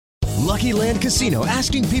Lucky Land Casino,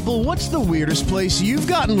 asking people, what's the weirdest place you've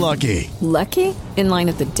gotten lucky? Lucky? In line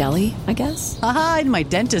at the deli, I guess? Aha, in my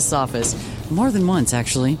dentist's office. More than once,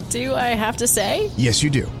 actually. Do I have to say? Yes, you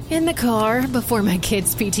do. In the car before my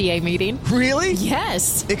kids' PTA meeting. Really?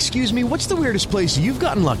 Yes. Excuse me, what's the weirdest place you've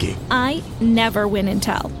gotten lucky? I never win and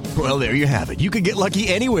tell. Well, there you have it. You can get lucky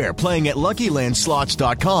anywhere, playing at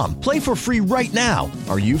LuckyLandSlots.com. Play for free right now.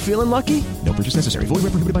 Are you feeling lucky? No purchase necessary. Void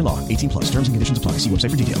where prohibited by law. 18+. Terms and conditions apply. See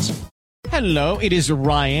website for details. Hello, it is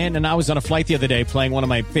Ryan, and I was on a flight the other day playing one of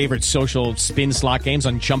my favorite social spin slot games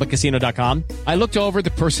on ChumbaCasino.com. I looked over at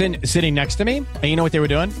the person sitting next to me, and you know what they were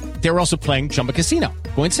doing? They were also playing Chumba Casino.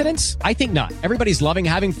 Coincidence? I think not. Everybody's loving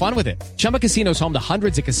having fun with it. Chumba Casino is home to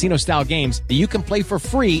hundreds of casino-style games that you can play for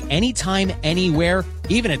free anytime, anywhere,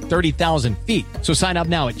 even at 30,000 feet. So sign up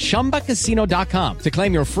now at ChumbaCasino.com to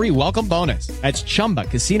claim your free welcome bonus. That's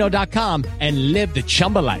ChumbaCasino.com and live the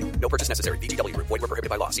Chumba life. No purchase necessary. VGW. Void where prohibited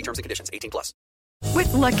by law. See terms and conditions. 18+.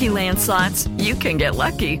 With Lucky Land Slots, you can get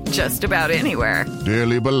lucky just about anywhere.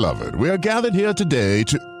 Dearly beloved, we are gathered here today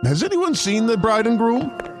to... Has anyone seen the bride and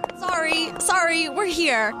groom? Sorry, we're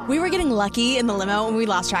here. We were getting lucky in the limo and we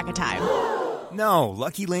lost track of time. No,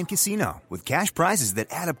 Lucky Land Casino, with cash prizes that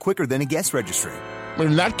add up quicker than a guest registry.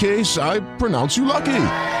 In that case, I pronounce you lucky.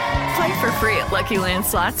 Play for free at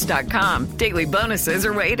LuckyLandSlots.com. Daily bonuses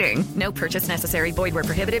are waiting. No purchase necessary. Void where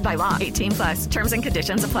prohibited by law. 18+. Terms and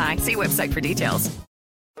conditions apply. See website for details.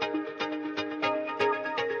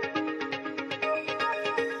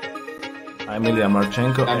 I'm Ilya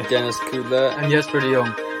Marchenko. I'm Dennis Kudla. I'm Jesper de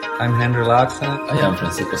Jong. I'm Henry Laxon. I am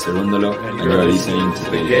Francisco Cerundolo, and you are listening to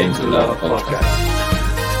the Game to Love podcast.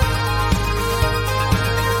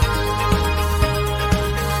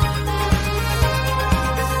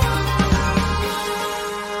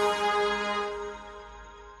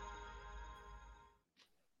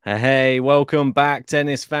 Hey, welcome back,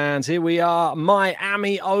 tennis fans. Here we are,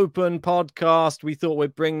 Miami Open podcast. We thought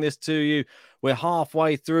we'd bring this to you. We're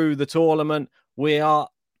halfway through the tournament. We are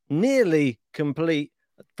nearly complete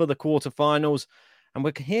for the quarterfinals, and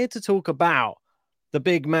we're here to talk about the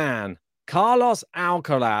big man, Carlos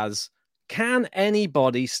Alcaraz. Can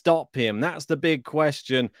anybody stop him? That's the big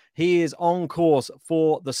question. He is on course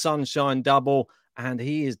for the Sunshine Double, and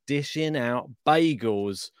he is dishing out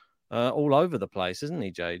bagels all over the place, isn't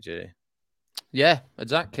he, JG? Yeah,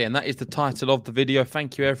 exactly. And that is the title of the video.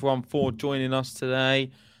 Thank you, everyone, for joining us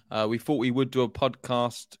today. We thought we would do a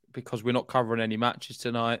podcast because we're not covering any matches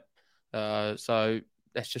tonight. So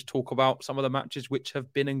let's just talk about some of the matches which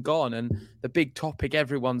have been and gone. And the big topic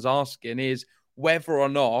everyone's asking is whether or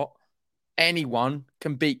not anyone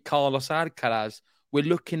can beat Carlos Alcaraz. We're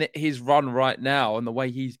looking at his run right now and the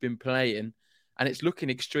way he's been playing, and it's looking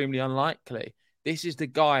extremely unlikely. This is the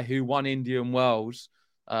guy who won Indian Wells,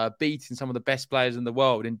 beating some of the best players in the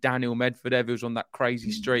world, in Daniel Medvedev, who's on that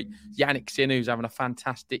crazy streak. Yannick Sinner, who's having a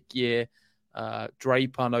fantastic year.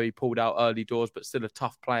 Draper, I know he pulled out early doors, but still a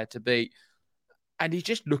tough player to beat. And he's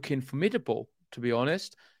just looking formidable, to be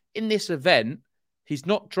honest. In this event, he's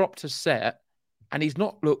not dropped a set, and he's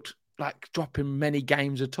not looked like dropping many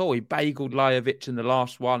games at all. He bageled Lajovic in the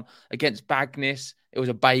last one against Bagnis. It was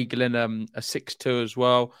a bagel and a 6-2 as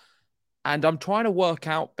well. And I'm trying to work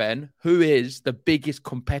out, Ben, who is the biggest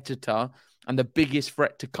competitor and the biggest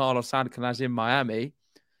threat to Carlos Alcaraz in Miami.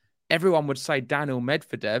 Everyone would say Daniel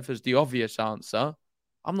Medvedev as the obvious answer.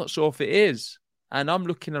 I'm not sure if it is. And I'm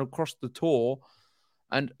looking across the tour,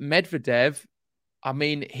 and Medvedev, I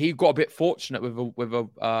mean, he got a bit fortunate with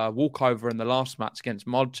a walkover in the last match against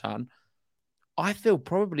Molchan. I feel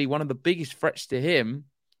probably one of the biggest threats to him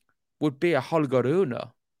would be a Holger Rune.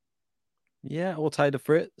 Yeah, or Taylor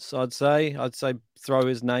Fritz, I'd say. I'd say throw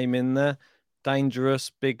his name in there.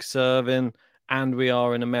 Dangerous, big serving, and we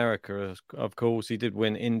are in America, of course. He did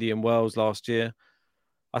win Indian Wells last year.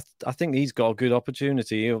 I think he's got a good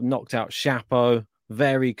opportunity. He knocked out Shapo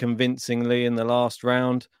very convincingly in the last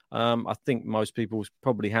round. I think most people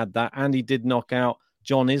probably had that. And he did knock out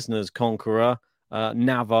John Isner's conqueror,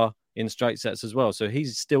 Nava, in straight sets as well. So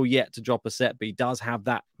he's still yet to drop a set, but he does have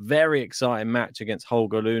that very exciting match against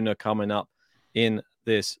Holger Rune coming up in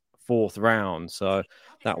this fourth round. So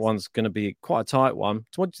that one's going to be quite a tight one.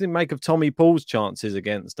 So what do you think make of Tommy Paul's chances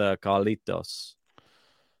against Carlitos?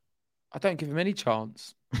 I don't give him any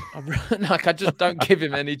chance. I just don't give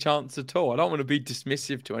him any chance at all. I don't want to be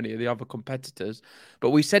dismissive to any of the other competitors,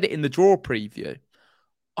 but we said it in the draw preview.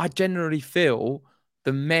 I generally feel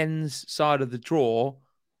the men's side of the draw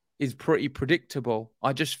is pretty predictable.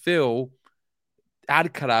 I just feel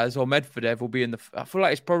Alcaraz or Medvedev will be in the... I feel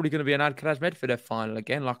like it's probably going to be an Alcaraz-Medvedev final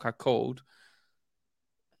again, like I called.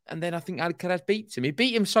 And then I think Alcaraz beats him. He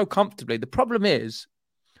beat him so comfortably. The problem is,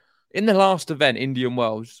 In the last event, Indian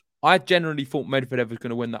Wells, I generally thought Medvedev was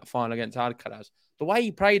going to win that final against Alcaraz. The way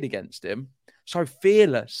he played against him, so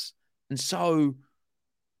fearless and so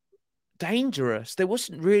dangerous. There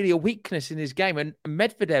wasn't really a weakness in his game. And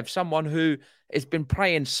Medvedev, someone who has been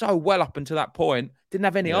playing so well up until that point, didn't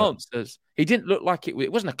have any answers. He didn't look like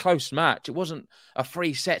it wasn't a close match. It wasn't a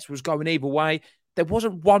 3 sets was going either way. There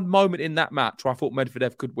wasn't one moment in that match where I thought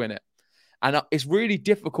Medvedev could win it. And it's really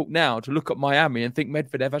difficult now to look at Miami and think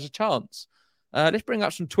Medvedev has a chance. Let's bring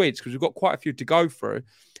up some tweets because we've got quite a few to go through.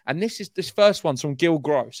 And this first one's from Gil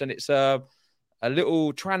Gross, and it's a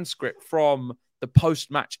little transcript from the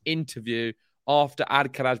post-match interview after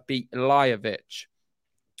Alcaraz beat Lajovic.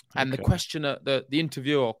 And the questioner, the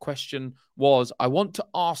interviewer question was, I want to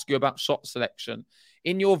ask you about shot selection.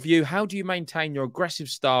 In your view, how do you maintain your aggressive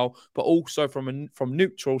style, but also from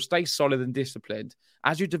neutral, stay solid and disciplined?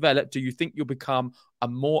 As you develop, do you think you'll become a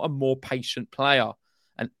more and more patient player?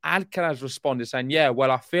 And Alcaraz responded saying, yeah, well,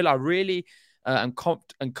 I feel I really am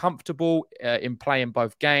comfortable in playing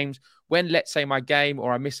both games. When, let's say, my game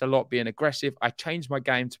or I miss a lot being aggressive, I change my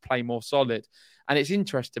game to play more solid. And it's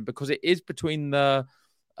interesting because it is between the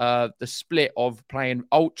split of playing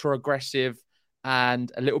ultra aggressive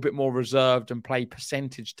and a little bit more reserved and play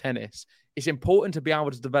percentage tennis. It's important to be able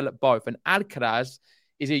to develop both. And Alcaraz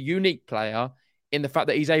is a unique player in the fact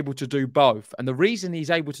that he's able to do both. And the reason he's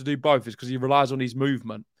able to do both is because he relies on his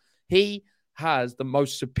movement. He has the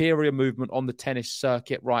most superior movement on the tennis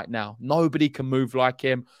circuit right now. Nobody can move like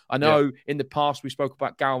him. I know in the past we spoke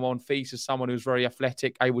about Galmon Fils as someone who's very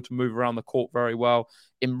athletic, able to move around the court very well.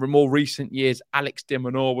 In more recent years, Alex de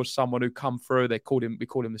Minaur was someone who come through. We called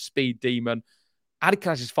him the speed demon.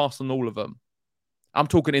 Alcaraz is faster than all of them. I'm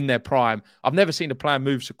talking in their prime. I've never seen a player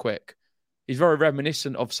move so quick. He's very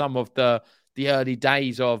reminiscent of some of the early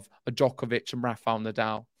days of Djokovic and Rafael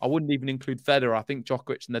Nadal. I wouldn't even include Federer. I think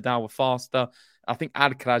Djokovic and Nadal were faster. I think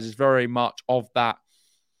Alcaraz is very much of that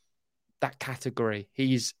category.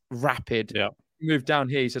 He's rapid. Yeah. He moved down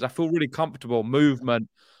here. He says, I feel really comfortable. Movement.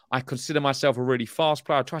 I consider myself a really fast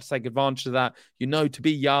player. I try to take advantage of that. To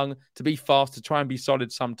be young, to be fast, to try and be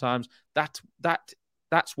solid sometimes. That's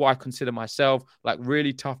why I consider myself like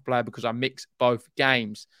really tough player because I mix both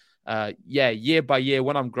games. Year by year,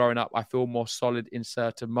 when I'm growing up, I feel more solid in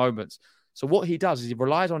certain moments. So what he does is he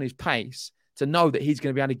relies on his pace to know that he's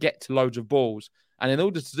going to be able to get to loads of balls. And in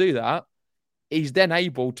order to do that, he's then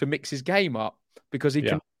able to mix his game up because he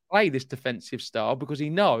can play this defensive style because he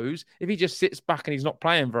knows if he just sits back and he's not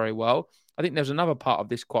playing very well. I think there's another part of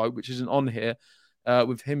this quote, which isn't on here,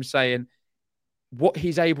 with him saying what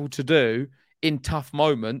he's able to do in tough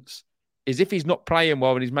moments is if he's not playing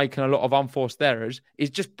well and he's making a lot of unforced errors,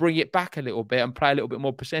 is just bring it back a little bit and play a little bit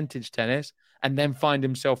more percentage tennis and then find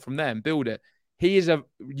himself from there and build it. He is a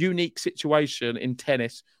unique situation in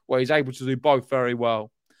tennis where he's able to do both very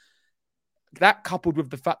well. That coupled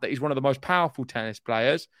with the fact that he's one of the most powerful tennis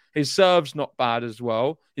players, his serve's not bad as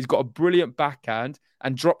well. He's got a brilliant backhand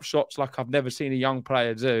and drop shots like I've never seen a young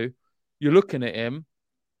player do. You're looking at him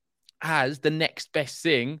as the next best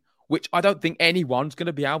thing, which I don't think anyone's going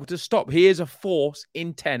to be able to stop. He is a force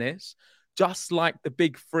in tennis, just like the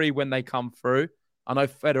big three when they come through. I know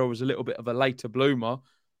Federer was a little bit of a later bloomer,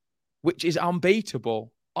 which is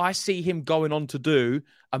unbeatable. I see him going on to do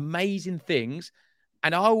amazing things,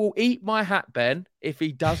 and I will eat my hat, Ben, if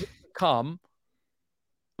he doesn't become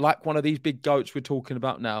like one of these big goats we're talking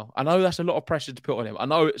about now. I know that's a lot of pressure to put on him. I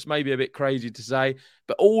know it's maybe a bit crazy to say,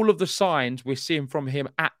 but all of the signs we're seeing from him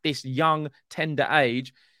at this young, tender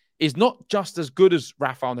age is not just as good as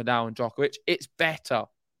Rafael Nadal and Djokovic, it's better.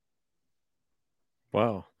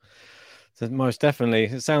 Wow. So most definitely.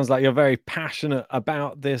 It sounds like you're very passionate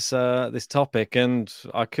about this this topic, and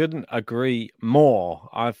I couldn't agree more.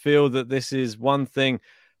 I feel that this is one thing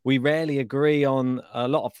we rarely agree on a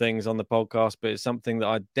lot of things on the podcast, but it's something that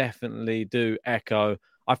I definitely do echo.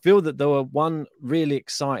 I feel that there were one really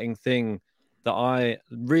exciting thing that I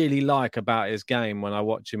really like about his game when I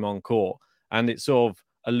watch him on court, and it sort of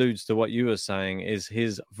alludes to what you were saying, is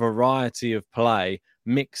his variety of play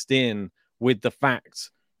mixed in with the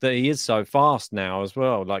fact that he is so fast now as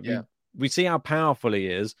well. We see how powerful he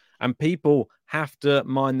is, and people have to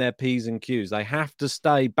mind their P's and Q's. They have to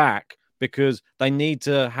stay back because they need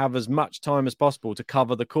to have as much time as possible to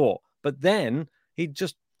cover the court. But then he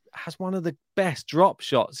just has one of the best drop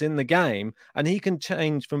shots in the game, and he can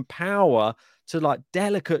change from power to like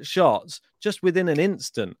delicate shots just within an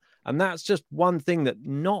instant. And that's just one thing that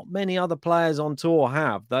not many other players on tour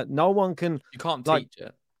have, that no one can. You can't teach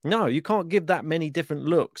it. No, you can't give that many different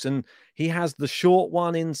looks. And he has the short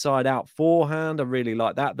one inside out forehand. I really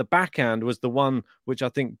like that. The backhand was the one which I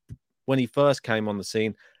think when he first came on the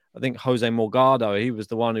scene, I think Jose Morgado, he was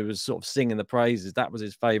the one who was sort of singing the praises. That was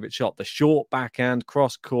his favorite shot. The short backhand,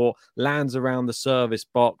 cross court, lands around the service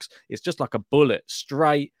box. It's just like a bullet,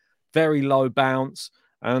 straight, very low bounce.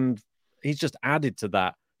 And he's just added to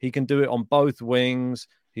that. He can do it on both wings.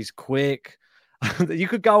 He's quick. You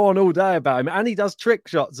could go on all day about him. And he does trick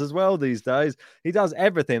shots as well these days. He does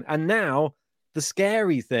everything. And now the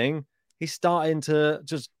scary thing, he's starting to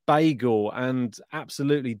just bagel and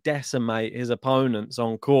absolutely decimate his opponents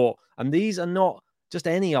on court. And these are not just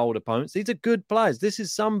any old opponents. These are good players. This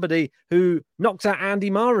is somebody who knocks out Andy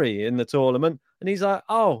Murray in the tournament. And he's like,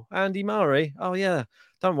 oh, Andy Murray. Oh, yeah,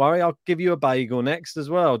 don't worry. I'll give you a bagel next as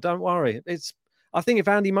well. Don't worry. I think if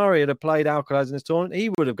Andy Murray had played Alcaraz in this tournament, he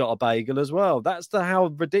would have got a bagel as well. That's how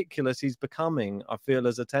ridiculous he's becoming, I feel,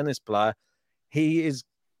 as a tennis player. He is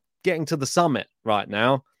getting to the summit right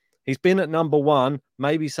now. He's been at number one.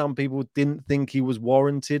 Maybe some people didn't think he was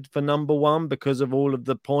warranted for number one because of all of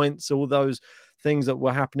the points, all those things that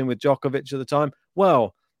were happening with Djokovic at the time.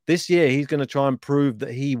 Well, this year he's going to try and prove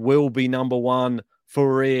that he will be number one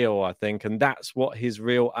for real, I think. And that's what his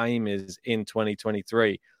real aim is in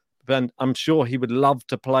 2023. And I'm sure he would love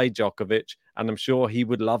to play Djokovic, and I'm sure he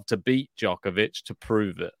would love to beat Djokovic to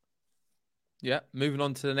prove it. Yeah, moving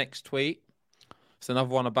on to the next tweet. It's another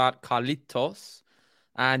one about Carlitos.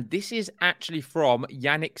 And this is actually from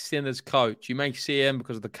Yannick Sinner's coach. You may see him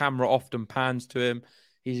because the camera often pans to him.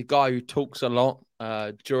 He's a guy who talks a lot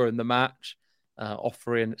during the match,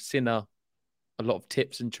 offering Sinner a lot of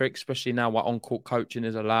tips and tricks, especially now while on-court coaching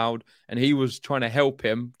is allowed. And he was trying to help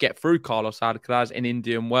him get through Carlos Alcaraz in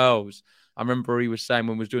Indian Wells. I remember he was saying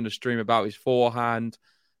when we was doing a stream about his forehand,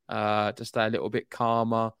 to stay a little bit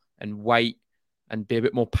calmer and wait and be a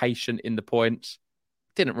bit more patient in the points.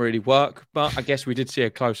 Didn't really work, but I guess we did see a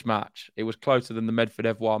close match. It was closer than the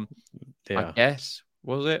Medvedev one, I guess.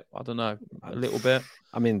 Was it? I don't know. A little bit.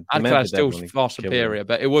 I mean, Alcaraz still far superior,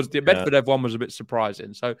 but it was the Medvedev one was a bit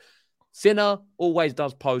surprising. So Sinner always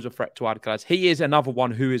does pose a threat to Alcaraz. He is another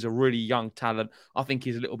one who is a really young talent. I think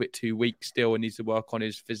he's a little bit too weak still and needs to work on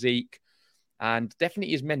his physique and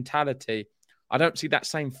definitely his mentality. I don't see that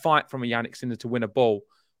same fight from a Yannick Sinner to win a ball.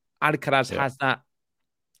 Alcaraz has that,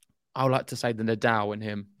 I would like to say the Nadal in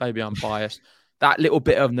him. Maybe I'm biased. That little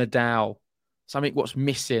bit of Nadal, something what's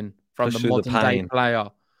missing from the modern day player.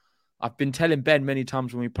 I've been telling Ben many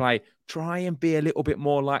times when we play, try and be a little bit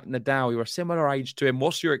more like Nadal. You're a similar age to him.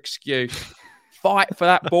 What's your excuse? Fight for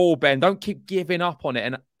that ball, Ben. Don't keep giving up on it.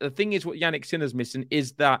 And the thing is, what Yannick Sinner's missing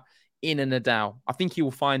is that inner Nadal. I think he will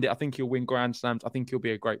find it. I think he'll win Grand Slams. I think he'll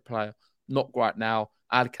be a great player. Not right now.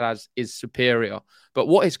 Alcaraz is superior. But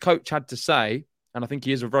what his coach had to say, and I think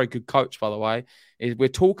he is a very good coach, by the way, is we're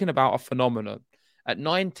talking about a phenomenon. At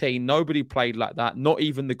 19, nobody played like that. Not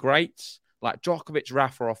even the greats like Djokovic,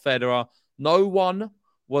 Rafa, or Federer. No one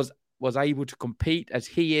was able to compete as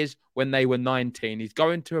he is when they were 19. He's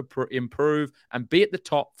going to improve and be at the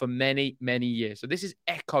top for many, many years. So this is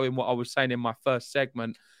echoing what I was saying in my first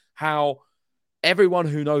segment, how everyone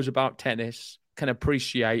who knows about tennis can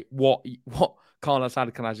appreciate what Carlos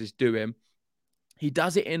Alcaraz is doing. He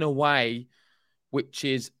does it in a way which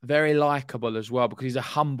is very likable as well because he's a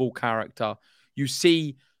humble character. You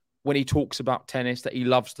see when he talks about tennis that he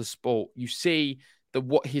loves the sport. You see that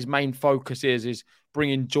what his main focus is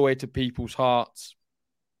bringing joy to people's hearts,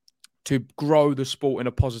 to grow the sport in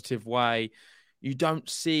a positive way. You don't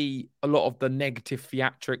see a lot of the negative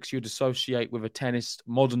theatrics you'd associate with a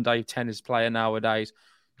modern day tennis player nowadays.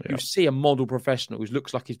 Yeah. You see a model professional who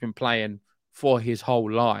looks like he's been playing for his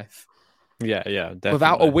whole life. Yeah, definitely.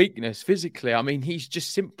 Without a weakness physically. I mean, he's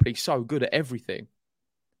just simply so good at everything.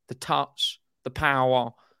 The touch, the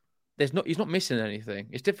power. He's not missing anything.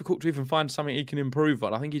 It's difficult to even find something he can improve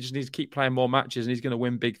on. I think he just needs to keep playing more matches and he's going to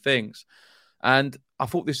win big things. And I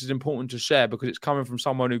thought this is important to share because it's coming from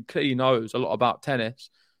someone who clearly knows a lot about tennis,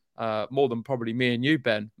 more than probably me and you,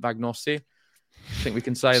 Ben Vagnossi. I think we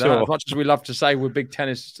can say that. As much as we love to say we're big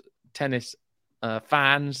tennis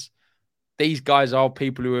fans, these guys are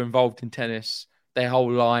people who are involved in tennis their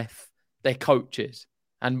whole life. They're coaches.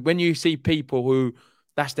 And when you see people who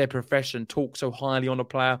that's their profession, talk so highly on a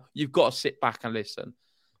player, you've got to sit back and listen.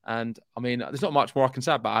 And I mean, there's not much more I can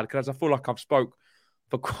say about Alcaraz. I feel like I've spoke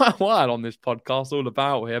for quite a while on this podcast all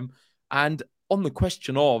about him. And on the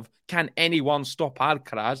question of, can anyone stop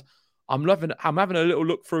Alcaraz? I'm having a little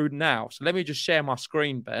look through now. So let me just share my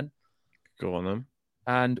screen, Ben. Go on then.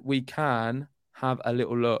 And we can have a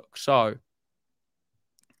little look. So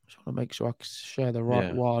just want to make sure I can share the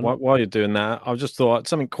right one. While you're doing that, I just thought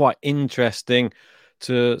something quite interesting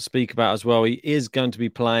to speak about as well. He is going to be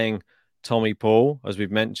playing Tommy Paul, as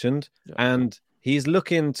we've mentioned, and he's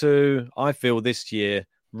looking to, I feel this year,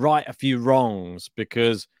 right a few wrongs,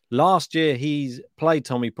 because last year he's played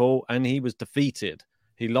Tommy Paul and he was defeated.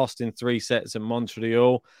 He lost in 3 sets in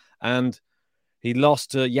Montreal, and he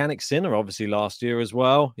lost to Yannick Sinner, obviously, last year as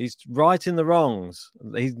well. He's righting the wrongs.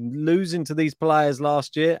 He's losing to these players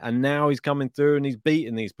last year, and now he's coming through and he's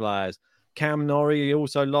beating these players. Cam Norrie, he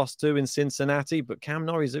also lost to in Cincinnati, but Cam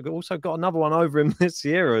Norrie's also got another one over him this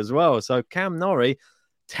year as well. So Cam Norrie,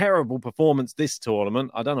 terrible performance this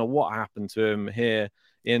tournament. I don't know what happened to him here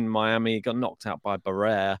in Miami. He got knocked out by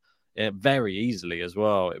Barrere very easily as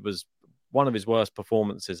well. It was one of his worst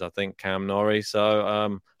performances, I think, Cam Norrie.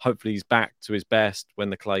 So hopefully he's back to his best when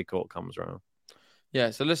the clay court comes around.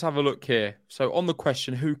 Yeah, so let's have a look here. So on the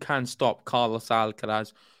question, who can stop Carlos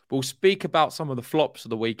Alcaraz? We'll speak about some of the flops of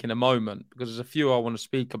the week in a moment, because there's a few I want to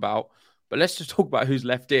speak about. But let's just talk about who's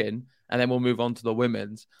left in, and then we'll move on to the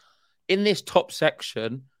women's. In this top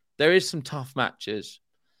section, there is some tough matches.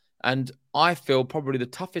 And I feel probably the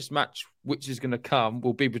toughest match which is going to come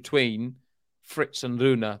will be between Fritz and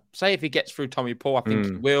Rune. Say if he gets through Tommy Paul, I think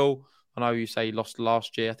he will. I know you say he lost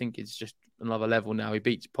last year. I think it's just another level now. He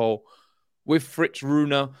beats Paul. With Fritz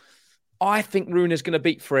Rune, I think Rune is going to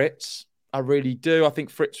beat Fritz. I really do. I think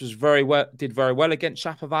Fritz did very well against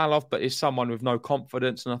Shapovalov, but is someone with no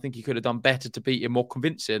confidence, and I think he could have done better to beat him more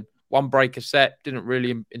convincing. One break a set didn't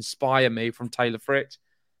really inspire me from Taylor Fritz.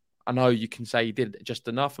 I know you can say he did just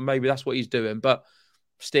enough, and maybe that's what he's doing, but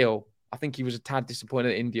still, I think he was a tad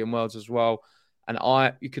disappointed at Indian Wells as well. And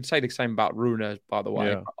you could say the same about Rune, by the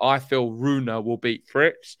way. Yeah. I feel Rune will beat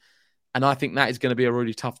Fritz, and I think that is going to be a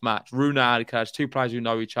really tough match. Rune and Alcaraz, 2 players who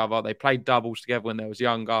know each other. They played doubles together when they was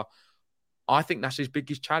younger. I think that's his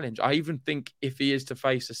biggest challenge. I even think if he is to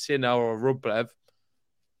face a Sinner or a Rublev,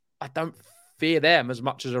 I don't fear them as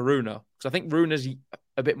much as a Rune, because I think Rune is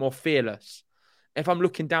a bit more fearless. If I'm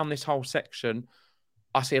looking down this whole section,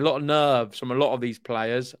 I see a lot of nerves from a lot of these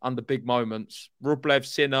players under big moments. Rublev,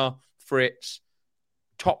 Sinner, Fritz,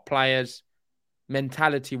 top players,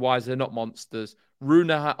 mentality-wise, they're not monsters.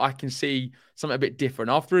 Rune, I can see something a bit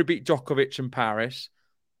different. After he beat Djokovic in Paris,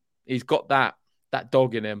 he's got that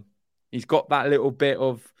dog in him. He's got that little bit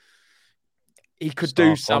of, he could star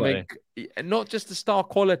do something, quality. Not just the star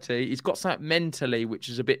quality, he's got something mentally which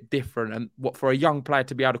is a bit different, and what for a young player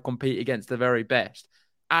to be able to compete against the very best.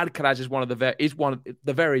 Alcaraz is one of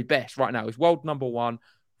the very best right now. He's world number 1.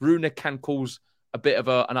 Rune can cause a bit of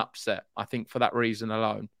an upset, I think, for that reason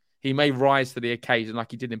alone. He may rise to the occasion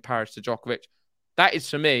like he did in Paris to Djokovic. That is,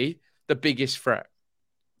 for me, the biggest threat.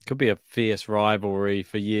 Could be a fierce rivalry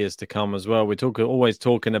for years to come as well. We're always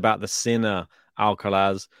talking about the Sinner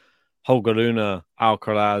Alcaraz. Holger Rune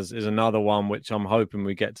Alcaraz is another one which I'm hoping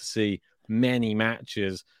we get to see many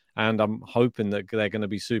matches, and I'm hoping that they're going to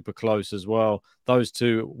be super close as well. Those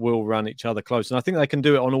two will run each other close, and I think they can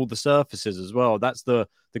do it on all the surfaces as well. That's the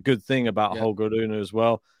good thing about Holger Rune as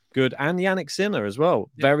well. Good, and Yannick Sinner as well.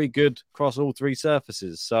 Yeah. Very good across all 3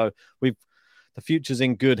 surfaces. So the future's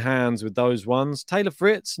in good hands with those ones. Taylor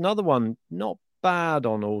Fritz, another one, not bad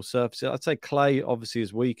on all surfaces. I'd say clay, obviously,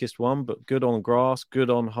 his weakest one, but good on grass, good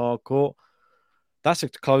on hard court. That's a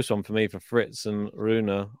close one for me for Fritz and Rune.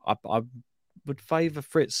 I would favour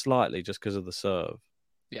Fritz slightly just because of the serve.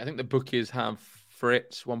 Yeah, I think the bookies have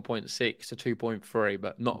Fritz 1.6 to 2.3,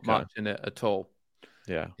 but not much in it at all.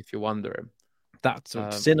 Yeah. If you're wondering. That's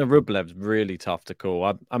Sinner Rublev's really tough to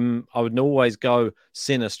call. I would always go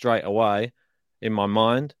Sinner straight away in my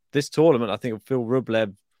mind. This tournament, I think Phil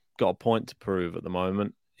Rublev got a point to prove at the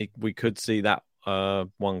moment. We could see that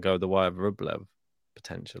one go the way of Rublev,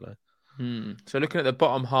 potentially. So looking at the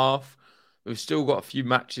bottom half, we've still got a few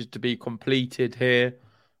matches to be completed here.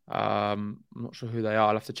 I'm not sure who they are.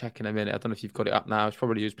 I'll have to check in a minute. I don't know if you've got it up now. It's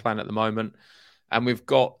probably who's playing at the moment. And we've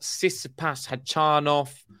got Tsitsipas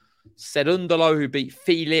Khachanov, Cerundolo, who beat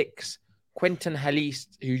Felix, Quentin Halys,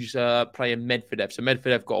 who's playing Medvedev. So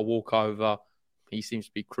Medvedev got a walkover. He seems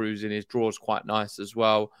to be cruising. His draw's quite nice as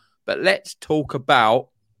well. But let's talk about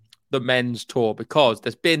the men's tour, because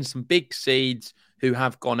there's been some big seeds who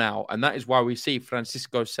have gone out. And that is why we see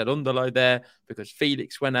Francisco Cerundolo there, because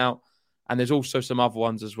Felix went out. And there's also some other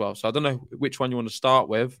ones as well. So I don't know which one you want to start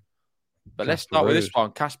with. But let's start with this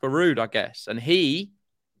one, Casper Ruud, I guess. And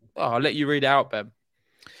I'll let you read it out, Ben.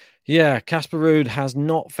 Yeah, Casper Ruud has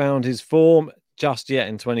not found his form just yet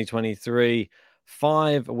in 2023.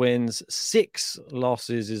 5 wins, 6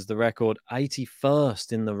 losses is the record.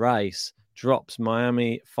 81st in the race. Drops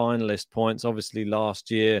Miami finalist points. Obviously,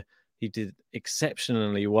 last year he did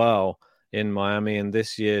exceptionally well in Miami, and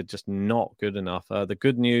this year just not good enough. The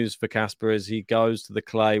good news for Casper is he goes to the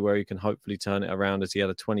clay where he can hopefully turn it around, as he had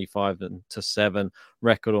a 25-7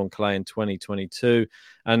 record on clay in 2022.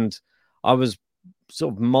 And I was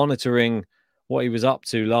sort of monitoring what he was up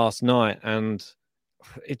to last night, and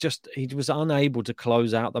he was unable to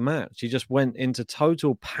close out the match. He just went into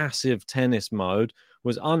total passive tennis mode,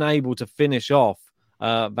 was unable to finish off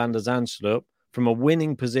Van der Zandschulp from a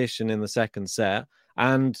winning position in the second set,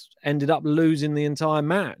 and ended up losing the entire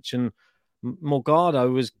match. And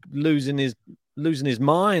Morgado was losing his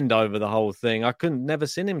mind over the whole thing. I never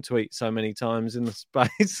seen him tweet so many times in the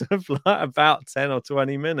space of like about 10 or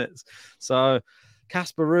 20 minutes. So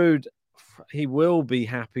Casper Ruud, he will be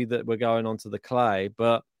happy that we're going on to the clay,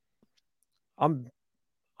 but I'm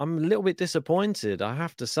a little bit disappointed, I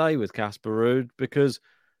have to say, with Casper Ruud, because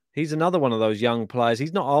he's another one of those young players.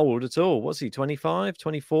 He's not old at all. What's he, 25,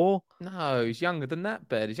 24? No, he's younger than that,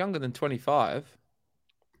 Ben. He's younger than 25.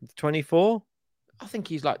 24? I think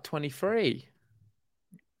he's like 23.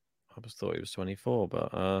 I just thought he was 24,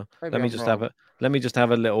 but Maybe let me I'm just wrong.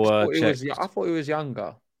 have a little check. I thought he was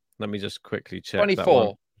younger. Let me just quickly check. 24. That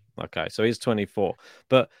one. Okay, so he's 24,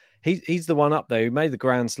 but he's the one up there who made the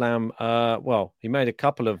Grand Slam. He made a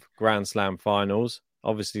couple of Grand Slam finals.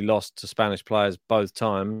 Obviously, lost to Spanish players both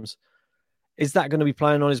times. Is that going to be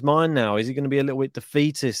playing on his mind now? Is he going to be a little bit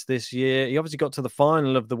defeatist this year? He obviously got to the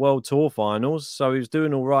final of the World Tour finals, so he was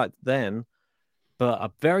doing all right then. But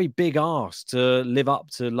a very big ask to live up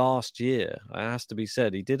to last year. It has to be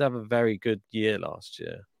said. He did have a very good year last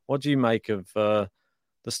year. What do you make of the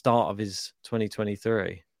start of his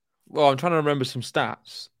 2023? Well, I'm trying to remember some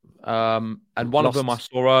stats. And one of them I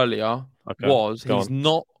saw earlier was he's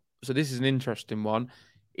not. So this is an interesting one.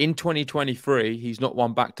 In 2023, he's not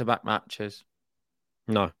won back-to-back matches.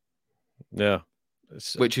 No. Yeah.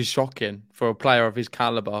 Which is shocking for a player of his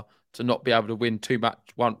caliber to not be able to win two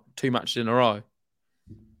matches in a row.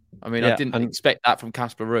 I mean, I didn't expect that from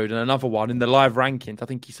Casper Ruud. And another one in the live rankings, I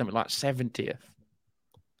think he's something like 70th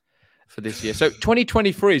for this year. So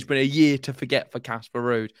 2023 has been a year to forget for Casper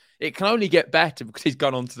Ruud. It can only get better because he's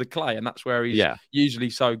gone on to the clay, and that's where he's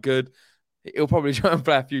usually so good. He'll probably try and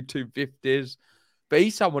play a few 250s, but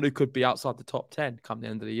he's someone who could be outside the top 10 come the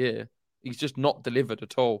end of the year. He's just not delivered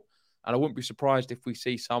at all. And I wouldn't be surprised if we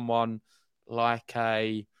see someone like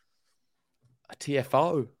a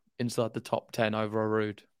TFO inside the top 10 over a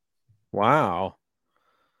Ruud. Wow.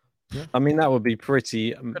 Yeah. I mean, that would be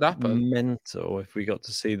pretty mental if we got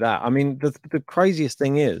to see that. I mean, the craziest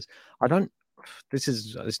thing is,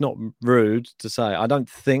 it's not rude to say, I don't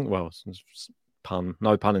think,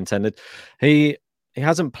 no pun intended, he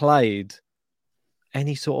hasn't played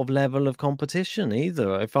any sort of level of competition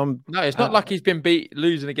either. It's not like he's been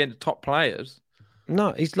losing against top players.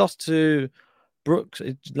 No, he's lost to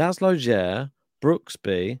Laszlo Djere,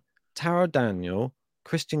 Brooksby, Taro Daniel,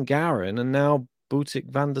 Christian Garin, and now Butik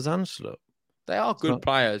van der Zandschulp. They are good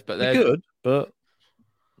players, but they're good. But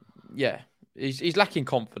yeah, he's lacking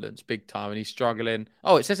confidence big time, and he's struggling.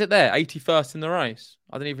 Oh, it says it there, 81st in the race.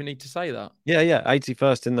 I didn't even need to say that. Yeah,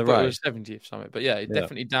 81st in the race. It was 70th something, but yeah, he's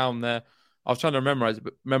definitely down there. I was trying to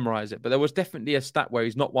memorize it, but there was definitely a stat where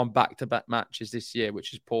he's not won back-to-back matches this year,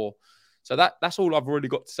 which is poor. So that's all I've really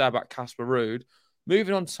got to say about Casper Ruud.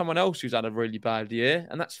 Moving on to someone else who's had a really bad year,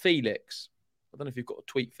 and that's Felix. I don't know if you've got a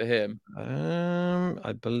tweet for him.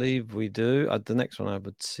 I believe we do. The next one I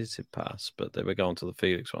would Tsitsipas, but then we go on to the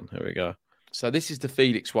Felix one. Here we go. So this is the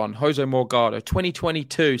Felix one. Jose Morgado,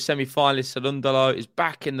 2022 semi-finalist Cerundolo, is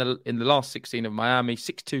back in the last 16 of Miami,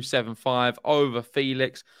 6-2, 7-5 over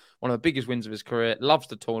Felix. One of the biggest wins of his career. Loves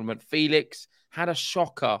the tournament. Felix had a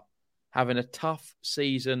shocker, having a tough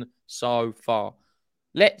season so far.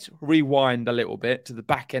 Let's rewind a little bit to the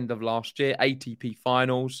back end of last year, ATP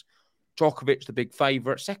finals. Djokovic, the big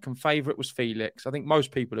favourite. Second favourite was Felix. I think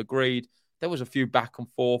most people agreed. There was a few back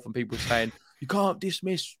and forth and people saying, you can't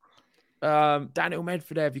dismiss Daniil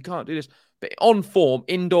Medvedev. You can't do this. But on form,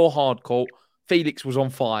 indoor hard court, Felix was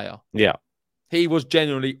on fire. Yeah. He was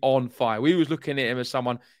genuinely on fire. We was looking at him as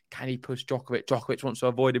someone, can he push Djokovic? Djokovic wants to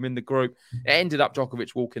avoid him in the group. It ended up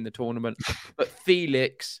Djokovic walking the tournament. But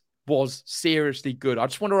Felix was seriously good. I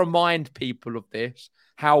just want to remind people of this,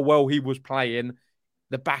 how well he was playing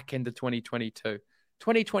the back end of 2022.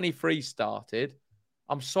 2023 started.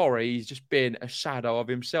 I'm sorry, he's just been a shadow of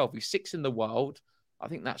himself. He's 6th in the world. I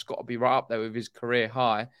think that's got to be right up there with his career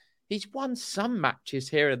high. He's won some matches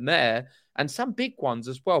here and there and some big ones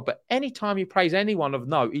as well. But anytime he plays anyone of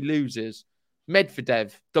note, he loses.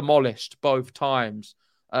 Medvedev, demolished both times.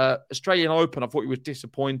 Australian Open, I thought he was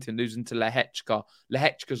disappointing, losing to Lehechka.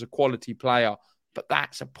 Lehechka's a quality player, but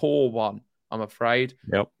that's a poor one, I'm afraid.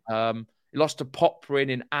 Yep. He lost to Poprin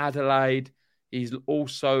in Adelaide. He's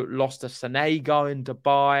also lost to Sonego in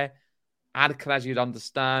Dubai. Alcaraz, you'd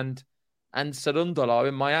understand. And Cerundolo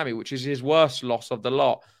in Miami, which is his worst loss of the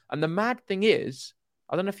lot. And the mad thing is,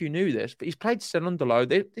 I don't know if you knew this, but he's played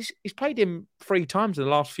Cerundolo. He's played him 3 times in the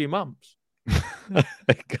last few months.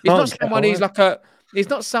 He's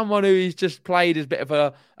not someone who he's just played as a bit of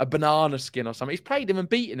a banana skin or something. He's played him and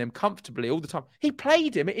beaten him comfortably all the time. He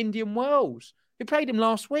played him at Indian Wells. He played him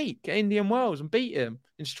last week at Indian Wells and beat him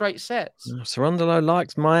in straight sets. Cerundolo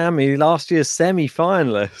likes Miami, last year's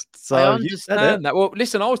semi-finalist. So I understand that. Well,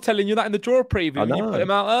 listen, I was telling you that in the draw preview when you put him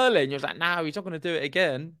out early, and you was like, no, he's not going to do it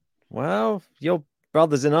again. Well, you're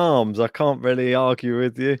brothers in arms. I can't really argue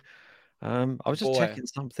with you. I was just checking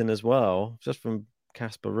something as well, just from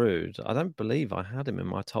Casper Ruud. I don't believe I had him in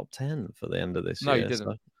my top 10 for the end of this year. No, you didn't.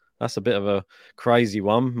 So that's a bit of a crazy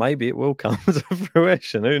one. Maybe it will come to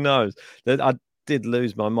fruition. Who knows? I did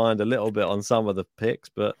lose my mind a little bit on some of the picks,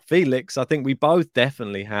 but Felix, I think we both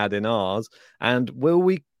definitely had in ours. And will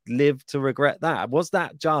we live to regret that? Was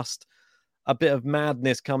that just a bit of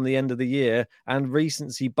madness come the end of the year and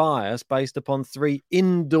recency bias based upon 3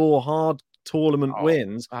 indoor hard tournament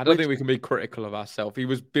wins? I don't think we can be critical of ourselves. He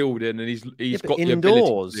was building and he's got indoors. the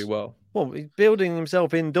ability to do well. Well, he's building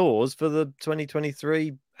himself indoors for the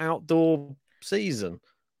 2023 outdoor season.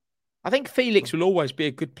 I think Felix will always be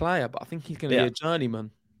a good player, but I think he's going to be a journeyman.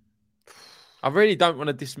 I really don't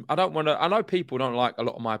want to I know people don't like a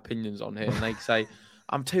lot of my opinions on here, and they say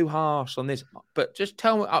I'm too harsh on this, but just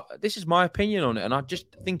tell me, this is my opinion on it, and I just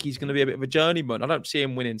think he's going to be a bit of a journeyman. I don't see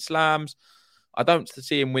him winning slams. I don't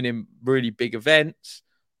see him winning really big events.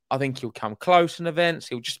 I think he'll come close in events.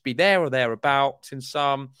 He'll just be there or thereabouts in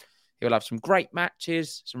some. He'll have some great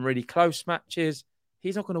matches, some really close matches.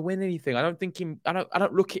 He's not going to win anything. I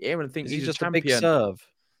don't look at him and think he's just a champion. A big serve.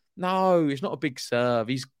 No, he's not a big serve.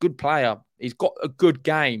 He's a good player. He's got a good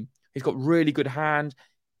game. He's got really good hand.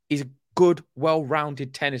 He's a good,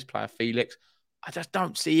 well-rounded tennis player, Felix. I just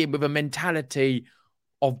don't see him with a mentality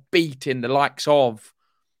of beating the likes of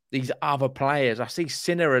these other players. I see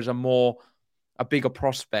Sinner as a bigger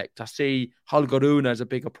prospect. I see Holger Rune as a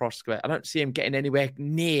bigger prospect. I don't see him getting anywhere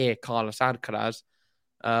near Carlos Alcaraz.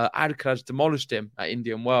 Alcaraz demolished him at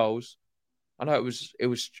Indian Wells. I know it was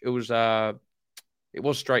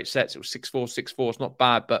straight sets. It was 6-4, 6-4. It's not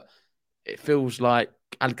bad, but it feels like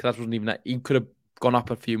Alcaraz wasn't even that. He could have gone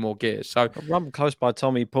up a few more gears. So run close by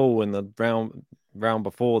Tommy Paul in the round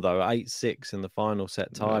before, though, 8-6 in the final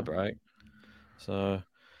set tiebreak. So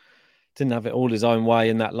didn't have it all his own way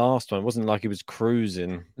in that last one. It wasn't like he was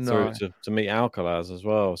cruising through to meet Alcaraz as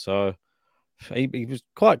well. So he was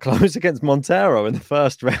quite close against Montero in the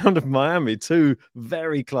first round of Miami. 2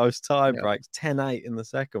 very close tie breaks, 10-8 in the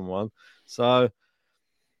second one. So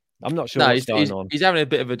I'm not sure what's going on. He's having a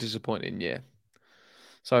bit of a disappointing year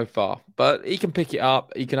so far, but he can pick it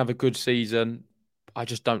up. He can have a good season. I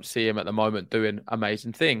just don't see him at the moment doing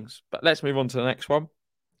amazing things. But let's move on to the next one.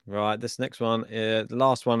 Right, this next one, the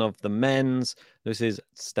last one of the men's. This is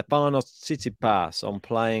Stefanos Tsitsipas on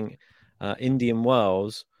playing Indian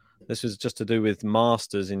Wells. This was just to do with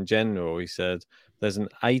Masters in general. He said there's an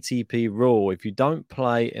ATP rule. If you don't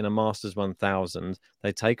play in a Masters 1000,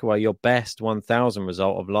 they take away your best 1000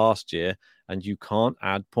 result of last year and you can't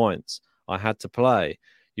add points. I had to play.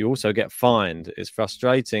 You also get fined. It's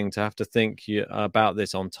frustrating to have to think about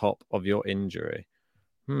this on top of your injury.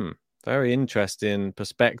 Very interesting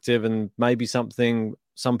perspective, and maybe something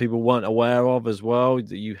some people weren't aware of as well,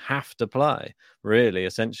 that you have to play, really,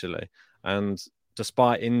 essentially. And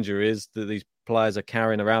despite injuries that these players are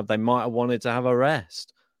carrying around, they might have wanted to have a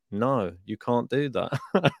rest. No, you can't do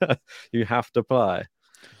that. You have to play.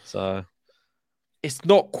 So it's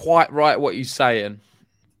not quite right what you're saying.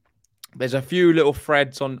 There's a few little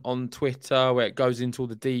threads on Twitter where it goes into all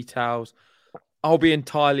the details. I'll be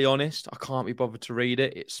entirely honest. I can't be bothered to read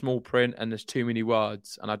it. It's small print and there's too many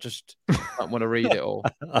words, and I just don't want to read it all.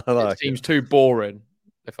 It seems too boring.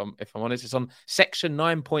 If I'm honest, it's on section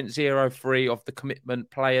 9.03 of the Commitment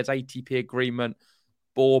Players ATP Agreement.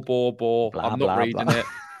 Blah, I'm not reading it.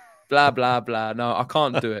 Blah, blah, blah. No, I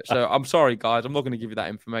can't do it. So I'm sorry, guys. I'm not going to give you that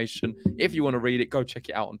information. If you want to read it, go check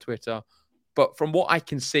it out on Twitter. But from what I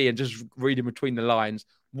can see and just reading between the lines,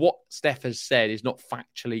 what Steph has said is not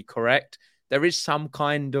factually correct. There is some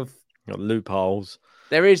kind of loopholes.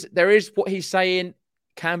 There is what he's saying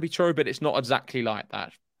can be true, but it's not exactly like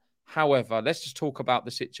that. However, let's just talk about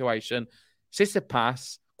the situation.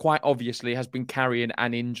 Tsitsipas quite obviously has been carrying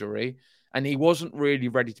an injury, and he wasn't really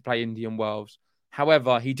ready to play Indian Wells.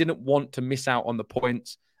 However, he didn't want to miss out on the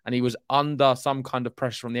points, and he was under some kind of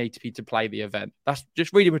pressure from the ATP to play the event. That's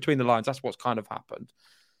just reading between the lines. That's what's kind of happened.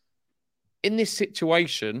 In this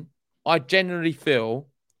situation, I generally feel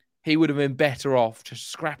he would have been better off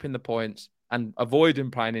just scrapping the points and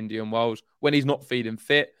avoiding playing Indian Wells when he's not feeling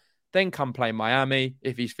fit. then come play Miami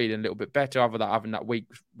if he's feeling a little bit better, other than having that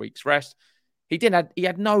week's rest. He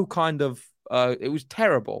had no kind of. It was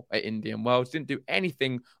terrible at Indian Wells. Didn't do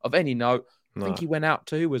anything of any note. I think he went out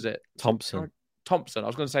to, who was it? Thompson. I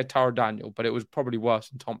was going to say Tara Daniel, but it was probably worse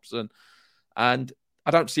than Thompson. And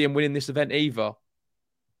I don't see him winning this event either.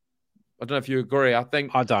 I don't know if you agree. I'm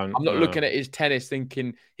not looking at his tennis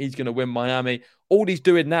thinking he's going to win Miami. All he's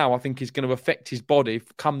doing now, I think, is going to affect his body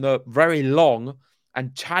come the very long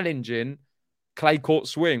and challenging clay court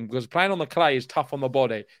swing, because playing on the clay is tough on the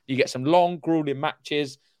body. You get some long, grueling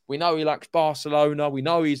matches. We know he likes Barcelona. We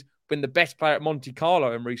know he's been the best player at Monte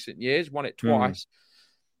Carlo in recent years, won it twice.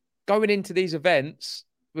 Going into these events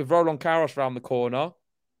with Roland Garros around the corner,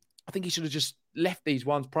 I think he should have just left these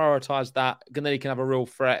ones, prioritised that, and then he can have a real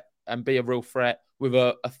threat and be a real threat with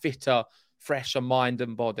a fitter, fresher mind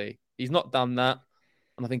and body. He's not done that,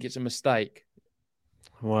 and I think it's a mistake.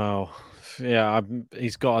 Wow. Yeah,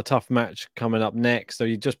 he's got a tough match coming up next. So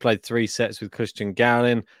he just played 3 sets with Christian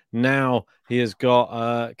Garin. Now he has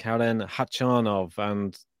got Karen Khachanov,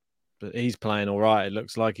 and he's playing all right. It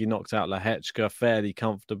looks like he knocked out Lehechka fairly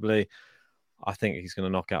comfortably. I think he's going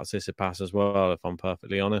to knock out Tsitsipas as well, if I'm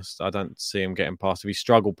perfectly honest. I don't see him getting past. If he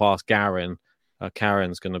struggled past Garin,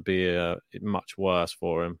 Karen's going to be much worse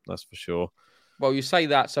for him, that's for sure. Well, you say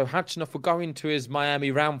that. So Khachanov will go into his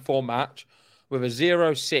Miami round 4 match with a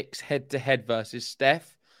 0-6 head-to-head versus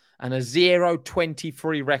Steph and a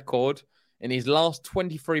 0-23 record in his last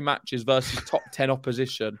 23 matches versus top 10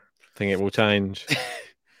 opposition. I think it will change.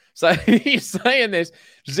 So he's saying this,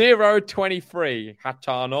 0-23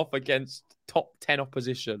 Khachanov against top 10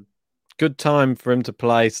 opposition. Good time for him to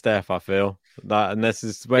play Steph, I feel. And this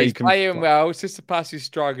is where he's playing well. Tsitsipas is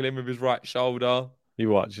struggling with his right shoulder.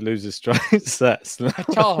 You watch, he loses straight sets.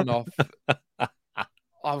 Khachanov,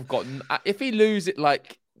 if he loses it,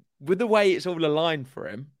 like, with the way it's all aligned for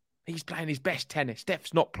him, he's playing his best tennis.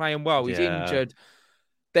 Steph's not playing well. He's injured.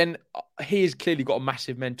 Then he has clearly got a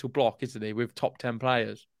massive mental block, isn't he, with top 10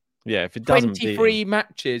 players? Yeah, if it doesn't 23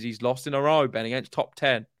 matches he's lost in a row, Ben, against top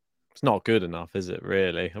 10. It's not good enough, is it,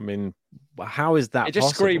 really? I mean, how is that possible? It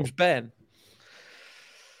just screams Ben.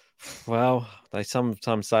 Well, they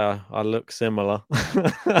sometimes say I look similar.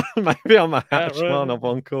 Maybe I'm a Khachanov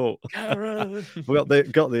on court. We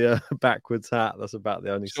got the backwards hat. That's about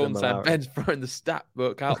the only similarity. Ben's throwing the stat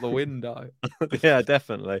book out the window. Yeah,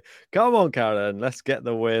 definitely. Come on, Karen. Let's get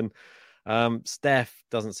the win. Steph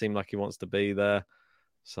doesn't seem like he wants to be there.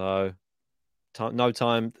 So, no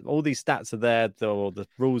time. All these stats are there. The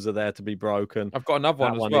rules are there to be broken. I've got another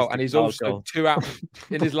one as well. And he's also 2 out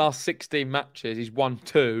in his last 16 matches. He's won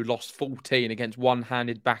 2, lost 14 against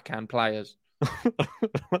one-handed backhand players.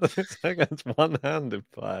 Against one-handed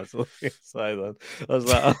players. What do you say then? I was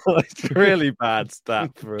like, it's really bad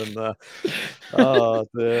stat for him there. Oh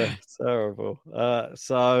dear, it's terrible.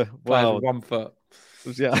 So, well, with 1 foot.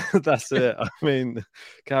 Yeah, that's it. I mean,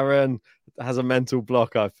 Karen has a mental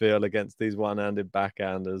block, I feel, against these one-handed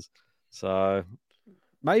backhanders. So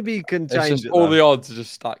maybe he can change it. All the odds are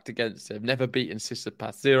just stacked against him. Never beaten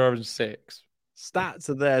Tsitsipas, 0-6. Stats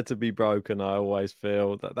are there to be broken. I always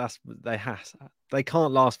feel they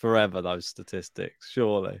can't last forever. Those statistics,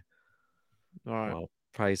 surely. All right. Well,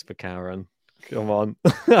 praise for Karen. Come on,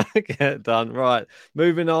 get it done. Right,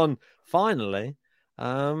 moving on. Finally,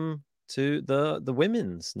 to the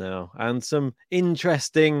women's now, and some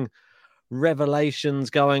interesting revelations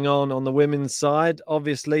going on the women's side.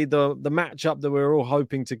 Obviously, the matchup that we're all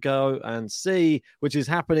hoping to go and see, which is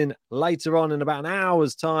happening later on in about an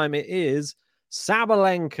hour's time, it is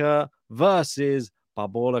Sabalenka versus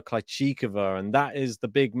Barbora Krejcikova, and that is the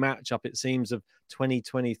big matchup, it seems, of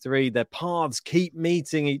 2023. Their paths keep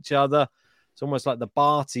meeting each other. It's almost like the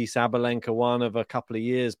Barty Sabalenka one of a couple of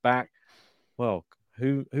years back. Well,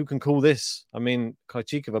 who can call this? I mean,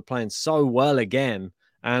 Krejcikova playing so well again,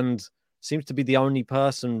 and seems to be the only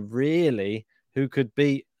person really who could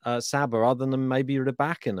beat Saba, other than maybe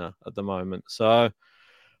Rybakina at the moment. So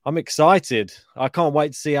I'm excited. I can't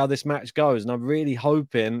wait to see how this match goes, and I'm really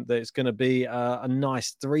hoping that it's going to be a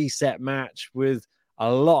nice 3-set match with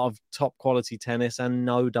a lot of top quality tennis and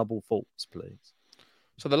no double faults, please.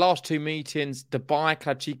 So the last 2 meetings, Dubai,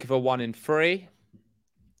 Krejcikova won in 3.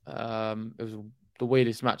 It was the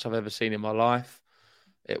weirdest match I've ever seen in my life.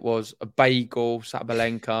 It was a bagel,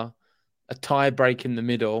 Sabalenka, a tie break in the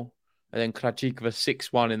middle, and then Krejcikova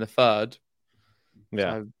 6-1 in the third.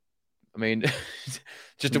 Yeah. So, I mean,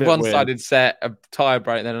 just a one-sided weird set, a tie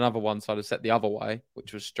break, and then another one-sided set the other way,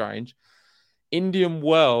 which was strange. Indian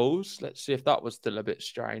Wells, let's see if that was still a bit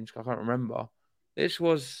strange. I can't remember. This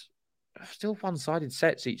was still one-sided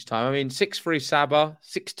sets each time. I mean, 6-3 Saba,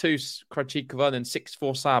 6-2 Krejcikova, and then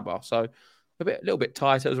 6-4 Saba. So a little bit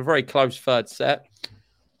tighter. It was a very close third set.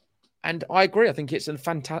 And I agree. I think it's a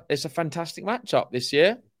fantastic matchup this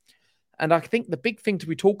year. And I think the big thing to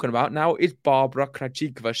be talking about now is Barbara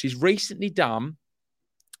Krejcikova. She's recently done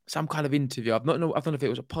some kind of interview. I don't know if it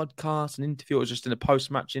was a podcast, an interview, or it was just in a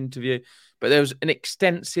post-match interview. But there was an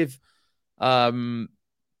extensive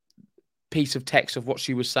piece of text of what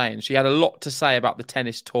she was saying. She had a lot to say about the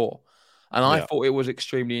tennis tour. And I thought it was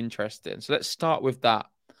extremely interesting. So let's start with that.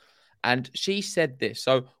 And she said this.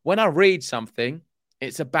 So when I read something,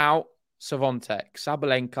 it's about Swiatek,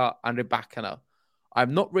 Sabalenka, and Rybakina.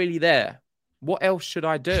 I'm not really there. What else should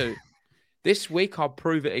I do? This week, I'll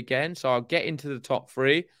prove it again. So I'll get into the top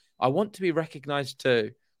 3. I want to be recognized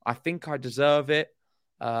too. I think I deserve it.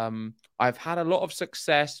 I've had a lot of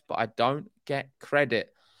success, but I don't get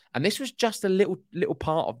credit. And this was just a little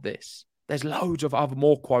part of this. There's loads of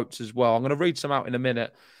more quotes as well. I'm going to read some out in a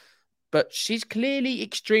minute. But she's clearly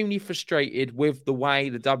extremely frustrated with the way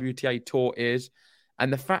the WTA tour is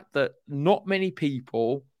and the fact that not many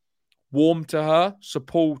people warm to her,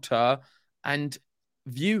 support her, and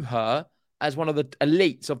view her as one of the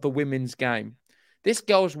elites of the women's game. This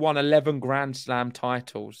girl's won 11 Grand Slam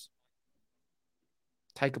titles.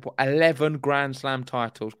 11 Grand Slam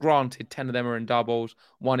titles. Granted, 10 of them are in doubles,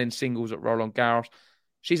 1 in singles at Roland Garros.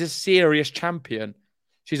 She's a serious champion.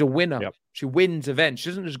 She's a winner. Yep. She wins events. She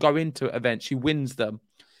doesn't just go into events. She wins them.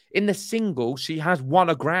 In the singles, she has won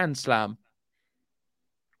a Grand Slam.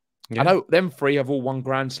 Yeah. I know them 3 have all won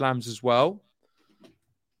Grand Slams as well.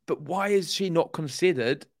 But why is she not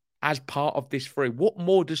considered as part of this 3? What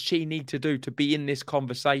more does she need to do to be in this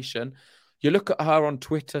conversation? You look at her on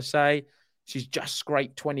Twitter, say, she's just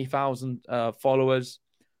scraped 20,000 followers.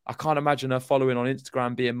 I can't imagine her following on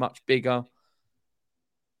Instagram being much bigger.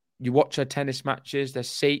 You watch her tennis matches, there's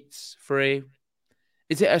seats, free.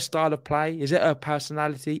 Is it her style of play? Is it her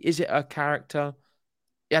personality? Is it her character?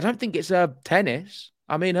 I don't think it's her tennis.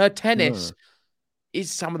 I mean, her tennis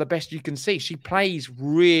is some of the best you can see. She plays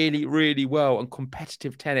really, really well and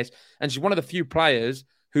competitive tennis. And she's one of the few players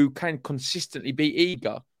who can consistently beat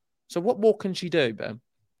Iga. So what more can she do, Ben?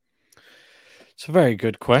 It's a very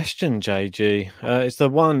good question, JG. It's the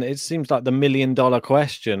one, it seems like the $1 million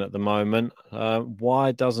question at the moment.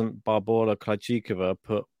 Why doesn't Barbora Krejcikova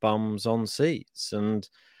put bums on seats? And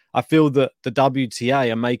I feel that the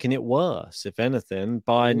WTA are making it worse, if anything,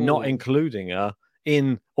 by not including her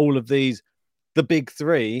in all of these, the big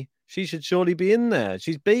 3. She should surely be in there.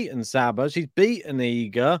 She's beaten Saba. She's beaten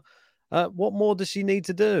Iga. What more does she need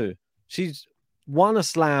to do? She's won a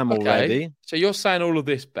slam already. So you're saying all of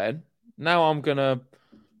this, Ben. Now I'm going to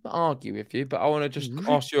not argue with you, but I want to just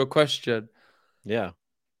ask you a question. Yeah.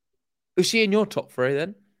 Is she in your top 3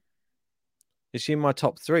 then? Is she in my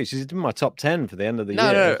top 3? She's in my top 10 for the end of the year.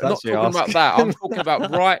 No, I'm not talking about that. I'm talking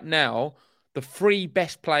about right now, the 3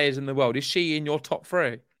 best players in the world. Is she in your top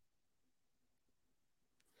 3?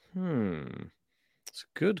 It's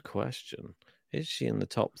a good question. Is she in the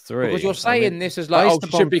top 3? Because you're saying this as like,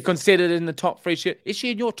 she should be considered in the top 3. Is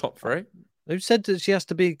she in your top 3? Who said that she has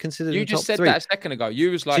to be considered in the top 3? You just said that a second ago.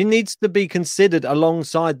 You was like... She needs to be considered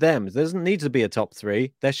alongside them. There doesn't need to be a top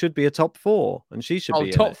 3. There should be a top 4, and she should be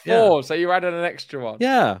in top it. 4. Yeah. So you added an extra one.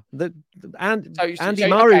 Yeah. Andy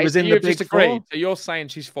Murray was in the big 4. So you're saying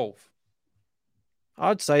she's 4th?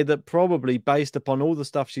 I'd say that probably based upon all the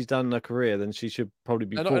stuff she's done in her career, then she should probably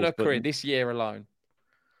be 4th. Not in her career, this year alone.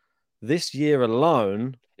 This year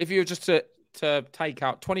alone? If you were just to take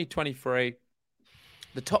out 2023...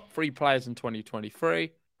 the top 3 players in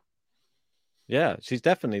 2023. Yeah, she's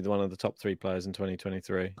definitely one of the top 3 players in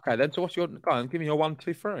 2023. Okay, then. So what's your... Go on, give me your 1,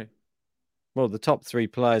 2, 3. Well, the top 3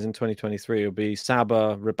 players in 2023 will be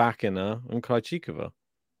Saba, Rybakina, and Krejcikova.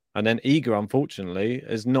 And then Iga, unfortunately,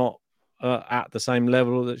 is not at the same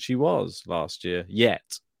level that she was last year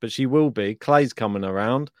yet. But she will be. Clay's coming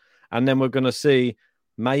around. And then we're going to see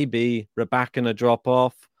maybe Rybakina drop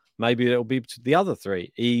off. Maybe it'll be the other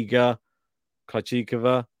 3. Iga,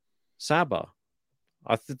 Krejcikova, Saba.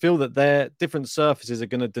 I feel that their different surfaces are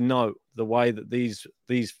going to denote the way that these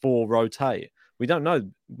 4 rotate. We don't know.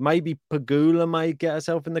 Maybe Pegula may get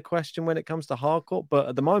herself in the question when it comes to hardcourt, but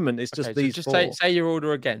at the moment it's just these 4. Say your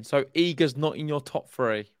order again. So Iga's not in your top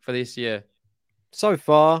 3 for this year. So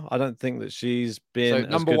far, I don't think that she's been. So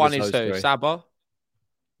number 1 is who? Saba.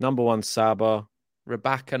 Number 1, Saba.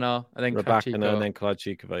 Rybakina, and then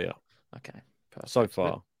Krejcikova. Yeah. Okay. Perfect. So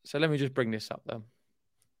far. So let me just bring this up then.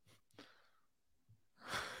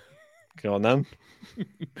 Go on then.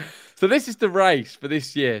 So this is the race for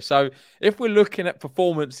this year. So if we're looking at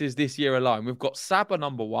performances this year alone, we've got Saba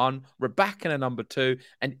number 1, Rebecca number 2,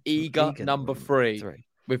 and Iga number 3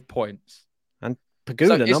 with points. And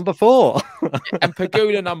Pegula number 4. And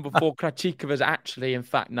Pegula number 4. Krejcikova's actually, in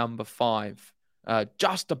fact, number 5.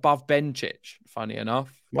 Just above Bencic, funny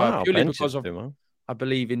enough. Wow, purely because of, I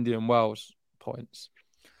believe, Indian Wells points.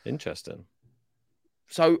 Interesting.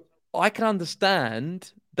 So I can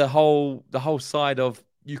understand the whole side of,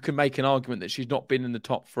 you can make an argument that she's not been in the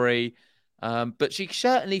top 3, but she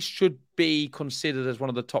certainly should be considered as one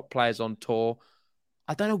of the top players on tour.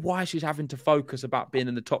 I don't know why she's having to focus about being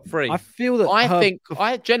in the top 3. I feel that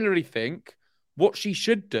I generally think what she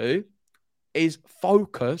should do is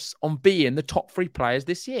focus on being the top 3 players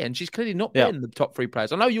this year, and she's clearly not been the top 3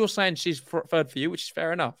 players. I know you're saying she's third for you, which is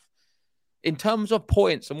fair enough. In terms of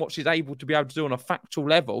points and what she's able to be able to do on a factual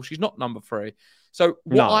level, she's not number 3. So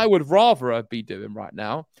what I would rather her be doing right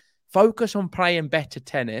now, focus on playing better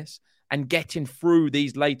tennis and getting through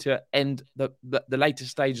these later the later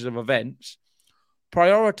stages of events.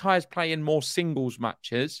 Prioritize playing more singles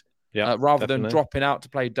matches rather than dropping out to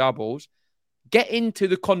play doubles. Get into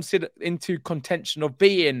into contention of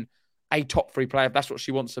being a top 3 player if that's what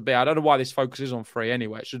she wants to be. I don't know why this focus is on 3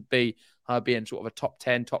 anyway. It should be her being sort of a top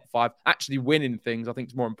 10, top 5, actually winning things. I think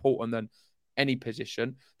it's more important than any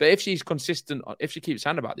position. But if she's consistent, if she keeps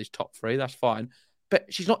saying about these top 3, that's fine.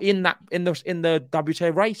 But she's not in the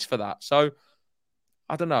WTA race for that. So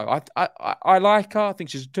I don't know. I like her. I think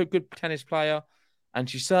she's a good tennis player, and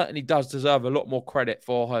she certainly does deserve a lot more credit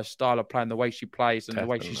for her style of playing, the way she plays, and the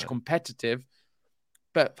way she's competitive.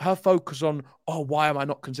 But her focus on, why am I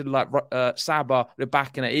not considered like Saba,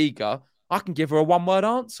 Rebecca, and Iga? I can give her a one-word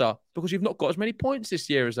answer, because you've not got as many points this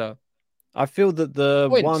year as her. I feel that the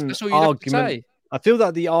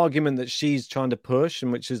argument that she's trying to push,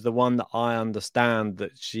 and which is the one that I understand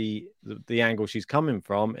that the angle she's coming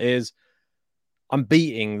from, is I'm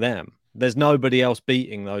beating them. There's nobody else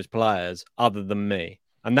beating those players other than me.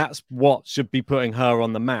 And that's what should be putting her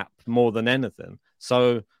on the map more than anything.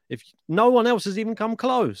 So if no one else has even come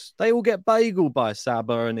close, they all get bageled by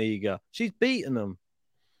Saba and Iga. She's beaten them.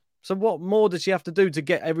 So what more does she have to do to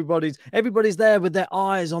get everybody's there with their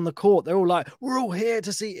eyes on the court? They're all like, we're all here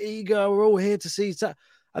to see Iga. We're all here to see Saba.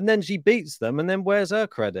 And then she beats them. And then where's her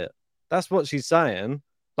credit? That's what she's saying.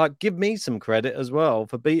 Like, give me some credit as well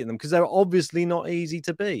for beating them, because they're obviously not easy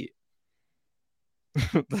to beat.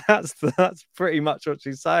 That's pretty much what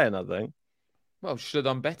she's saying, I think. Well, she should have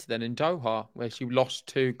done better than in Doha, where she lost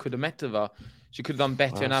to Kudermetova. She could have done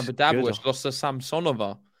better in Abu Dhabi, where she lost to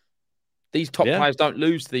Samsonova. These top players don't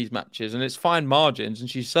lose to these matches, and it's fine margins, and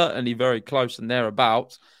she's certainly very close and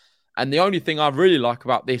thereabouts. And the only thing I really like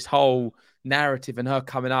about this whole narrative and her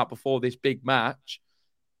coming out before this big match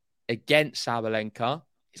against Sabalenka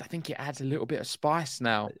is I think it adds a little bit of spice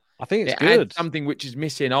now. I think it's good. Adds something which is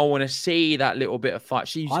missing. I want to see that little bit of fight.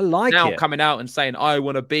 She's now coming out and saying, I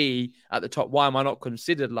want to be at the top. Why am I not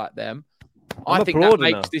considered like them? I think that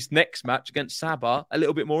makes this next match against Saba a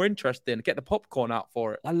little bit more interesting. Get the popcorn out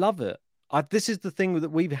for it. I love it. This is the thing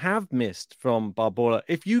that we have missed from Barbora.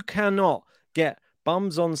 If you cannot get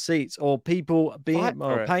bums on seats or people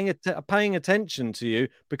paying attention to you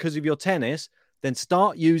because of your tennis, then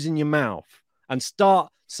start using your mouth and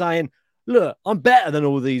start saying, look, I'm better than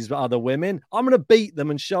all these other women. I'm going to beat them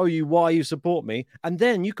and show you why you support me. And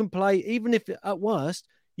then you can play, even if at worst,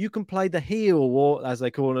 you can play the heel war, as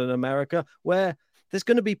they call it in America, where there's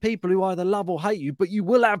going to be people who either love or hate you, but you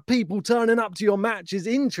will have people turning up to your matches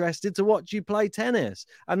interested to watch you play tennis.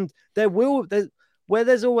 And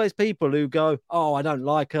there's always people who go, oh, I don't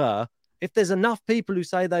like her. If there's enough people who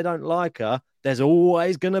say they don't like her, there's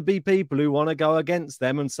always going to be people who want to go against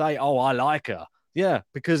them and say, oh, I like her. Yeah,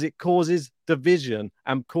 because it causes division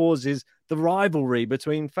and causes the rivalry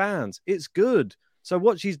between fans. It's good. So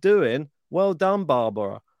what she's doing, well done,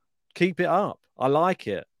 Barbara. Keep it up. I like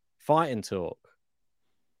it. Fighting talk.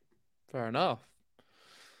 Fair enough.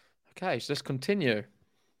 Okay, so let's continue.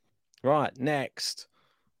 Right, next.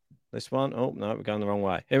 This one. Oh, no, we're going the wrong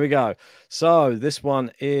way. Here we go. So this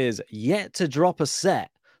one is yet to drop a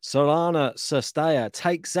set. Solana Cestaya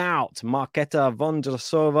takes out Marketa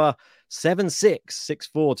Vondrasova 7-6,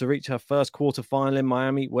 6-4 to reach her first quarterfinal in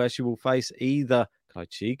Miami, where she will face either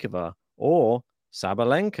Krejcikova or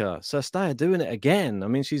Sabalenka. Cestaya doing it again. I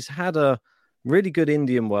mean, she's had a really good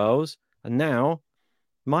Indian Wells, and now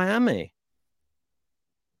Miami.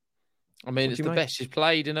 I mean, it's the best she's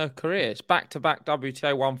played in her career. It's back-to-back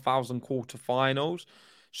WTA 1000 quarterfinals.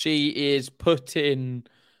 She is putting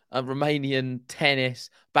Romanian tennis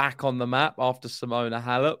back on the map after Simona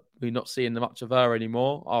Halep. We're not seeing much of her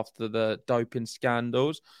anymore after the doping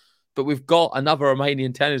scandals. But we've got another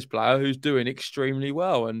Romanian tennis player who's doing extremely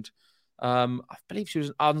well. And I believe she was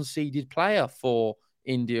an unseeded player for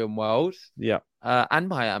Indian Wells and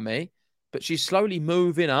Miami. But she's slowly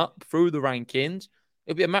moving up through the rankings.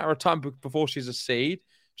 It'll be a matter of time before she's a seed.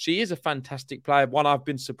 She is a fantastic player, one I've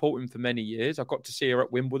been supporting for many years. I got to see her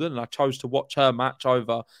at Wimbledon, and I chose to watch her match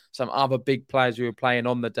over some other big players who were playing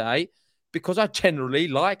on the day because I generally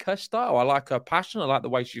like her style. I like her passion. I like the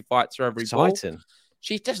way she fights for every ball.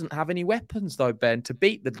 She doesn't have any weapons, though, Ben, to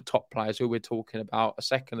beat the top players who we're talking about a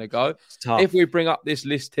second ago. If we bring up this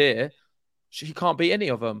list here, she can't beat any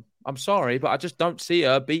of them. I'm sorry, but I just don't see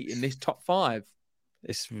her beating this top 5.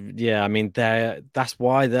 I mean, that's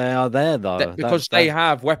why they are there, though. Because they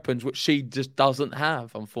have weapons which she just doesn't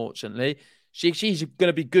have, unfortunately. She's going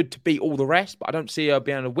to be good to beat all the rest, but I don't see her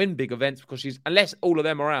being able to win big events because unless all of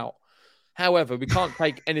them are out. However, we can't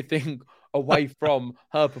take anything away from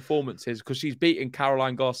her performances because she's beaten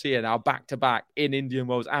Caroline Garcia now back-to-back in Indian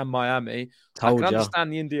Wells and Miami. I can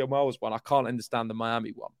understand the Indian Wells one. I can't understand the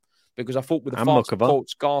Miami one because I thought with the fast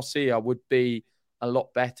courts, Garcia would be a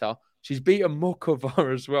lot better. She's beaten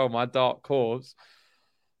Mukova as well, my dark horse.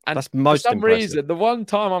 And that's most for some impressive. reason, the one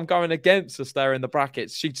time I'm going against us there in the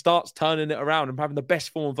brackets, she starts turning it around and having the best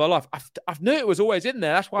form of her life. I knew it was always in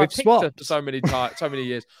there. That's why I picked her for so many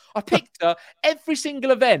years. I picked her every single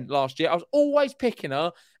event last year. I was always picking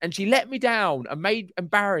her, and she let me down and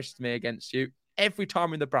embarrassed me against you every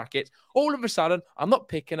time in the brackets. All of a sudden, I'm not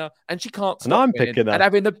picking her, and she can't stop picking her and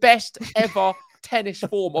having the best ever tennis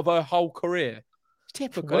form of her whole career. It's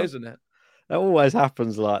typical, isn't it? It always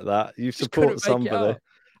happens like that. You support somebody.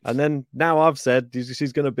 And then now I've said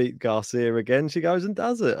she's going to beat Garcia again. She goes and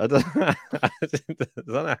does it. I don't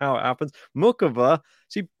know how it happens. Mukova,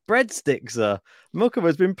 she breadsticks her.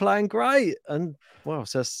 Mukova's been playing great. And, well,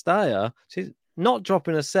 Sestaya, she's not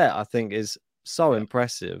dropping a set, I think, is so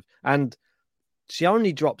impressive. And she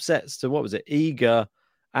only dropped sets to, Iga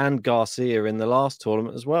and Garcia in the last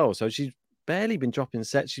tournament as well. So she's barely been dropping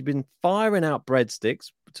sets. She's been firing out breadsticks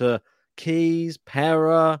to Keys,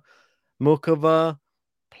 Pera, Mukova.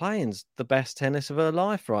 Playing the best tennis of her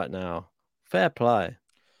life right now. Fair play.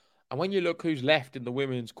 And when you look who's left in the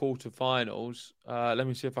women's quarterfinals, let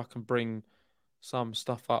me see if I can bring some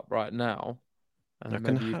stuff up right now. And I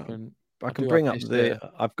can bring up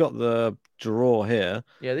I've got the draw here.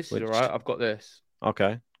 Yeah, this is all right. I've got this.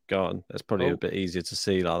 Okay, go on. That's probably a bit easier to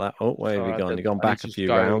see like that. Oh, where have you gone? You've gone back a few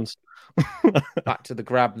rounds. Back to the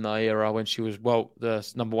Grabner era when she was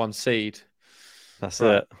the number 1 seed. That's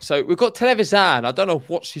it. So we've got Televisan. I don't know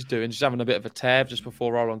what she's doing. She's having a bit of a tear just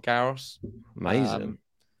before Roland Garros. Amazing.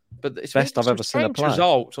 But it's best I've ever seen her play.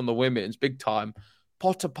 Results on the women's big time.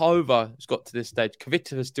 Potapova has got to this stage.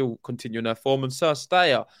 Kvitova still continuing her form, and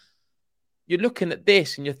Sestaya. You're looking at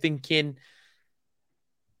this and you're thinking,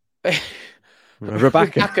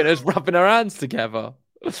 Rebecca is rubbing her hands together.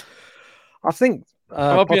 I think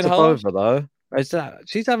Potapova though.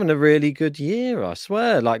 She's having a really good year, I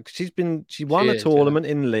swear. Like she won a tournament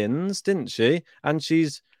in Linz, didn't she? And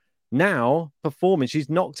she's now performing. She's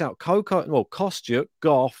knocked out Kostyuk,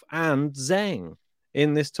 Goff, and Zheng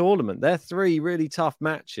in this tournament. They're 3 really tough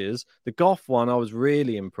matches. The Goff one I was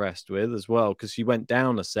really impressed with as well because she went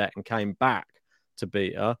down a set and came back to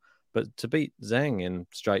beat her. But to beat Zheng in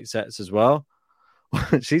straight sets as well,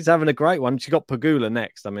 she's having a great one. She got Pegula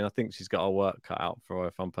next. I mean, I think she's got her work cut out for her,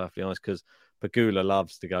 if I'm perfectly honest, because Pegula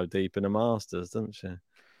loves to go deep in the Masters, doesn't she?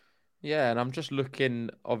 Yeah, and I'm just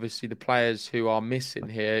looking, obviously, the players who are missing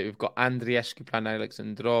here. We've got Andriescu,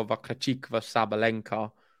 Alexandrova, Krejcikova,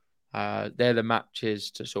 Sabalenka. They're the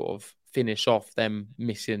matches to sort of finish off them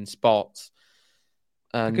missing spots.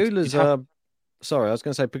 And Pegula's sorry, I was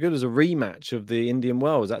going to say Pegula's a rematch of the Indian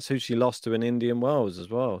Wells. That's who she lost to in Indian Wells as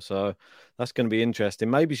well. So that's going to be interesting.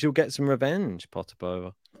 Maybe she'll get some revenge,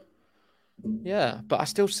 Potapova. Yeah, but I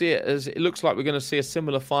still see it as it looks like we're going to see a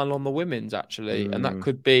similar final on the women's, actually. And that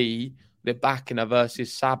could be Rybakina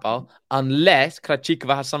versus Saba, unless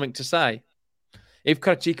Krejcikova has something to say. If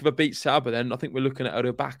Krejcikova beats Saba, then I think we're looking at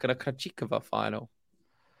a Rybakina-Krejcikova final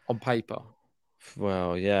on paper.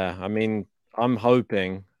 Well, yeah. I mean, I'm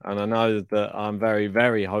hoping, and I know that I'm very,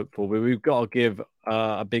 very hopeful, but we've got to give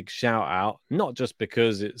a big shout out, not just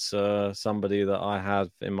because it's somebody that I have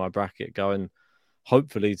in my bracket going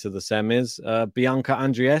hopefully to the semis. Bianca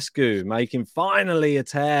Andreescu making finally a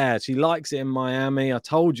tear. She likes it in Miami. I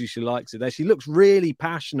told you she likes it there. She looks really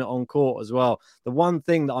passionate on court as well. The one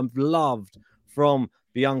thing that I've loved from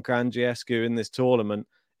Bianca Andreescu in this tournament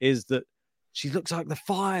is that she looks like the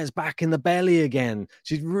fire's back in the belly again.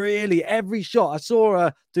 She's really, every shot. I saw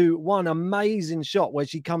her do one amazing shot where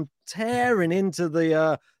she come tearing into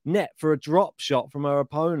the net for a drop shot from her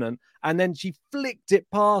opponent. And then she flicked it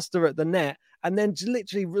past her at the net. And then she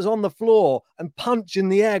literally was on the floor and punched in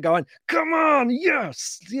the air going, come on,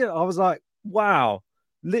 yes. Yeah, I was like, wow,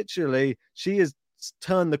 literally, she has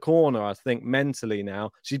turned the corner, I think, mentally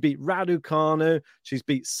now. She's beat Raducanu, she's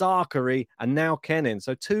beat Sakari, and now Kenin.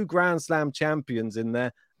 So 2 Grand Slam champions in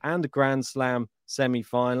there and a Grand Slam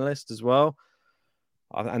semi-finalist as well.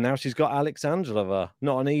 And now she's got Alexandrova.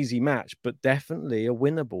 Not an easy match, but definitely a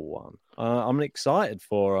winnable one. I'm excited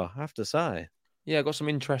for her, I have to say. Yeah, I got some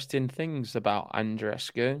interesting things about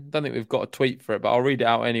Andreescu. Don't think we've got a tweet for it, but I'll read it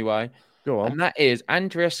out anyway. Go on. And that is,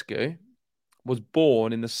 Andreescu was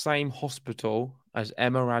born in the same hospital as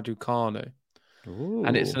Emma Raducanu. Ooh.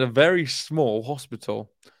 And it's in a very small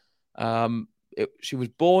hospital. She was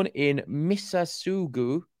born in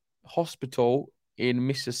Mississauga Hospital in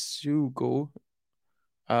Mississauga,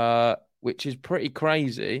 which is pretty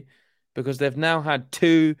crazy because they've now had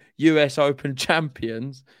 2 US Open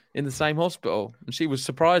champions in the same hospital. And she was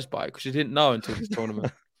surprised by it because she didn't know until this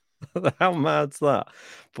tournament. How mad's that?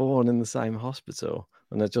 Born in the same hospital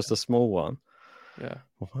and they're just a small one. Yeah.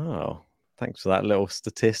 Wow. Thanks for that little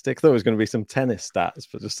statistic. I thought it was going to be some tennis stats,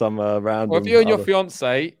 but just some random... Well, if you and your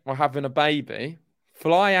fiancé are having a baby,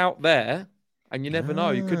 fly out there and you never know.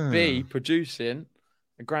 You could be producing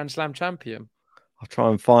a Grand Slam champion. I'll try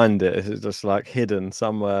and find it. It's just like hidden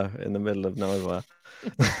somewhere in the middle of nowhere.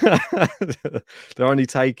 They're only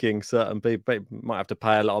taking certain people. Might have to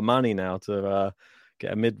pay a lot of money now to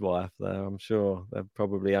get a midwife there. I'm sure they're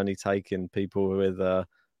probably only taking people with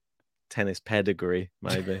tennis pedigree,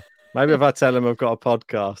 maybe. Maybe if I tell them I've got a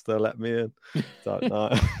podcast, they'll let me in. Don't know.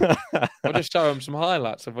 I'll just show them some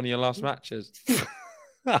highlights of one of your last matches.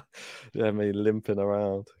 Yeah, me limping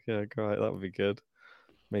around. Yeah, great. That would be good.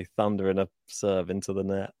 Me thundering a serve into the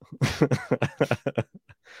net.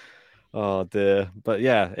 Oh, dear. But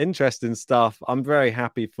yeah, interesting stuff. I'm very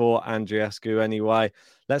happy for Andreescu anyway.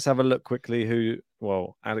 Let's have a look quickly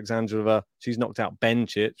Alexandrova, she's knocked out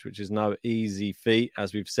Bencic, which is no easy feat.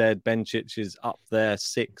 As we've said, Bencic is up there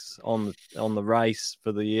 6 on the race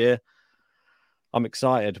for the year. I'm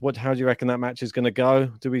excited. How do you reckon that match is going to go?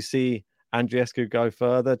 Do we see Andreescu go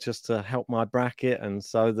further just to help my bracket and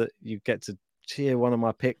so that you get to cheer one of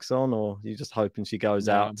my picks on, or are you just hoping she goes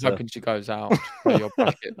out? I'm hoping she goes out where your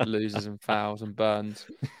bracket loses and fouls and burns.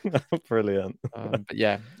 Brilliant. But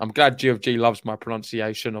yeah, I'm glad GFG loves my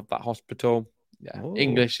pronunciation of that hospital. Yeah, ooh.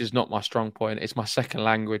 English is not my strong point. It's my second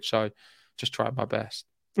language, so just try my best.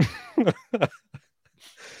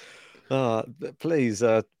 Please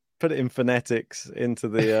put it in phonetics into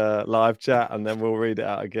the live chat, and then we'll read it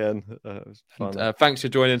out again. Thanks for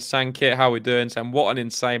joining, Sankit. How are we doing, Sam? What an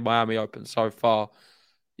insane Miami Open so far.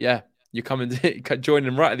 Yeah, you're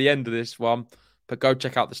joining right at the end of this one, but go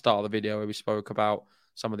check out the start of the video where we spoke about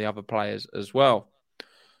some of the other players as well.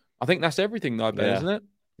 I think that's everything though, Ben, isn't it?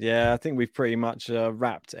 Yeah, I think we've pretty much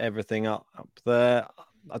wrapped everything up there.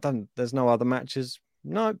 There's no other matches.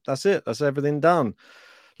 No, that's it. That's everything done.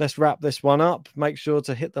 Let's wrap this one up. Make sure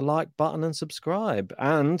to hit the like button and subscribe.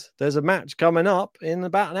 And there's a match coming up in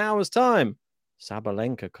about an hour's time.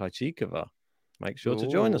 Sabalenka Krejcikova. Make sure to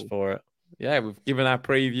join us for it. Yeah, we've given our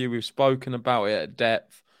preview. We've spoken about it at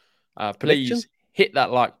depth. Please hit that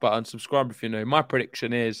like button. Subscribe if you're new. My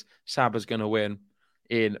prediction is Saba's going to win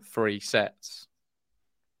in 3 sets.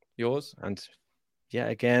 Yours? And yet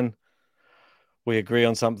again, we agree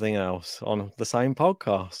on something else on the same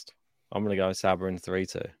podcast. I'm going to go Saba in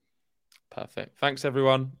 3-2. Perfect. Thanks,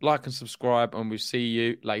 everyone. Like and subscribe, and we'll see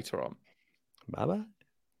you later on. Bye-bye.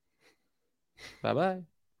 Bye-bye.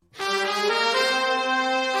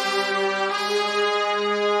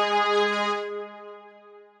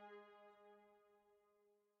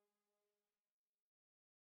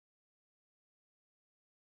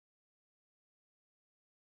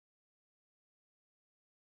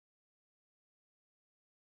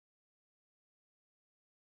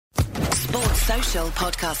 Sports Social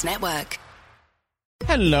Podcast Network.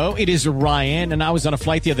 Hello, it is Ryan, and I was on a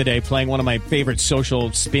flight the other day playing one of my favorite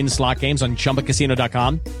social spin slot games on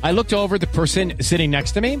ChumbaCasino.com. I looked over at the person sitting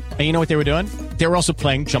next to me, and you know what they were doing? They were also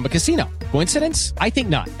playing Chumba Casino. Coincidence? I think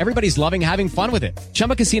not. Everybody's loving having fun with it.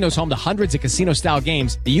 Chumba Casino is home to hundreds of casino-style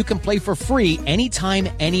games that you can play for free anytime,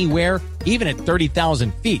 anywhere, even at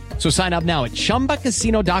 30,000 feet. So sign up now at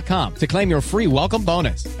ChumbaCasino.com to claim your free welcome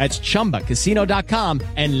bonus. That's ChumbaCasino.com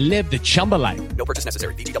and live the Chumba life. No purchase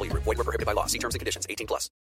necessary. VGW. Void where prohibited by law. See terms and conditions. 18+.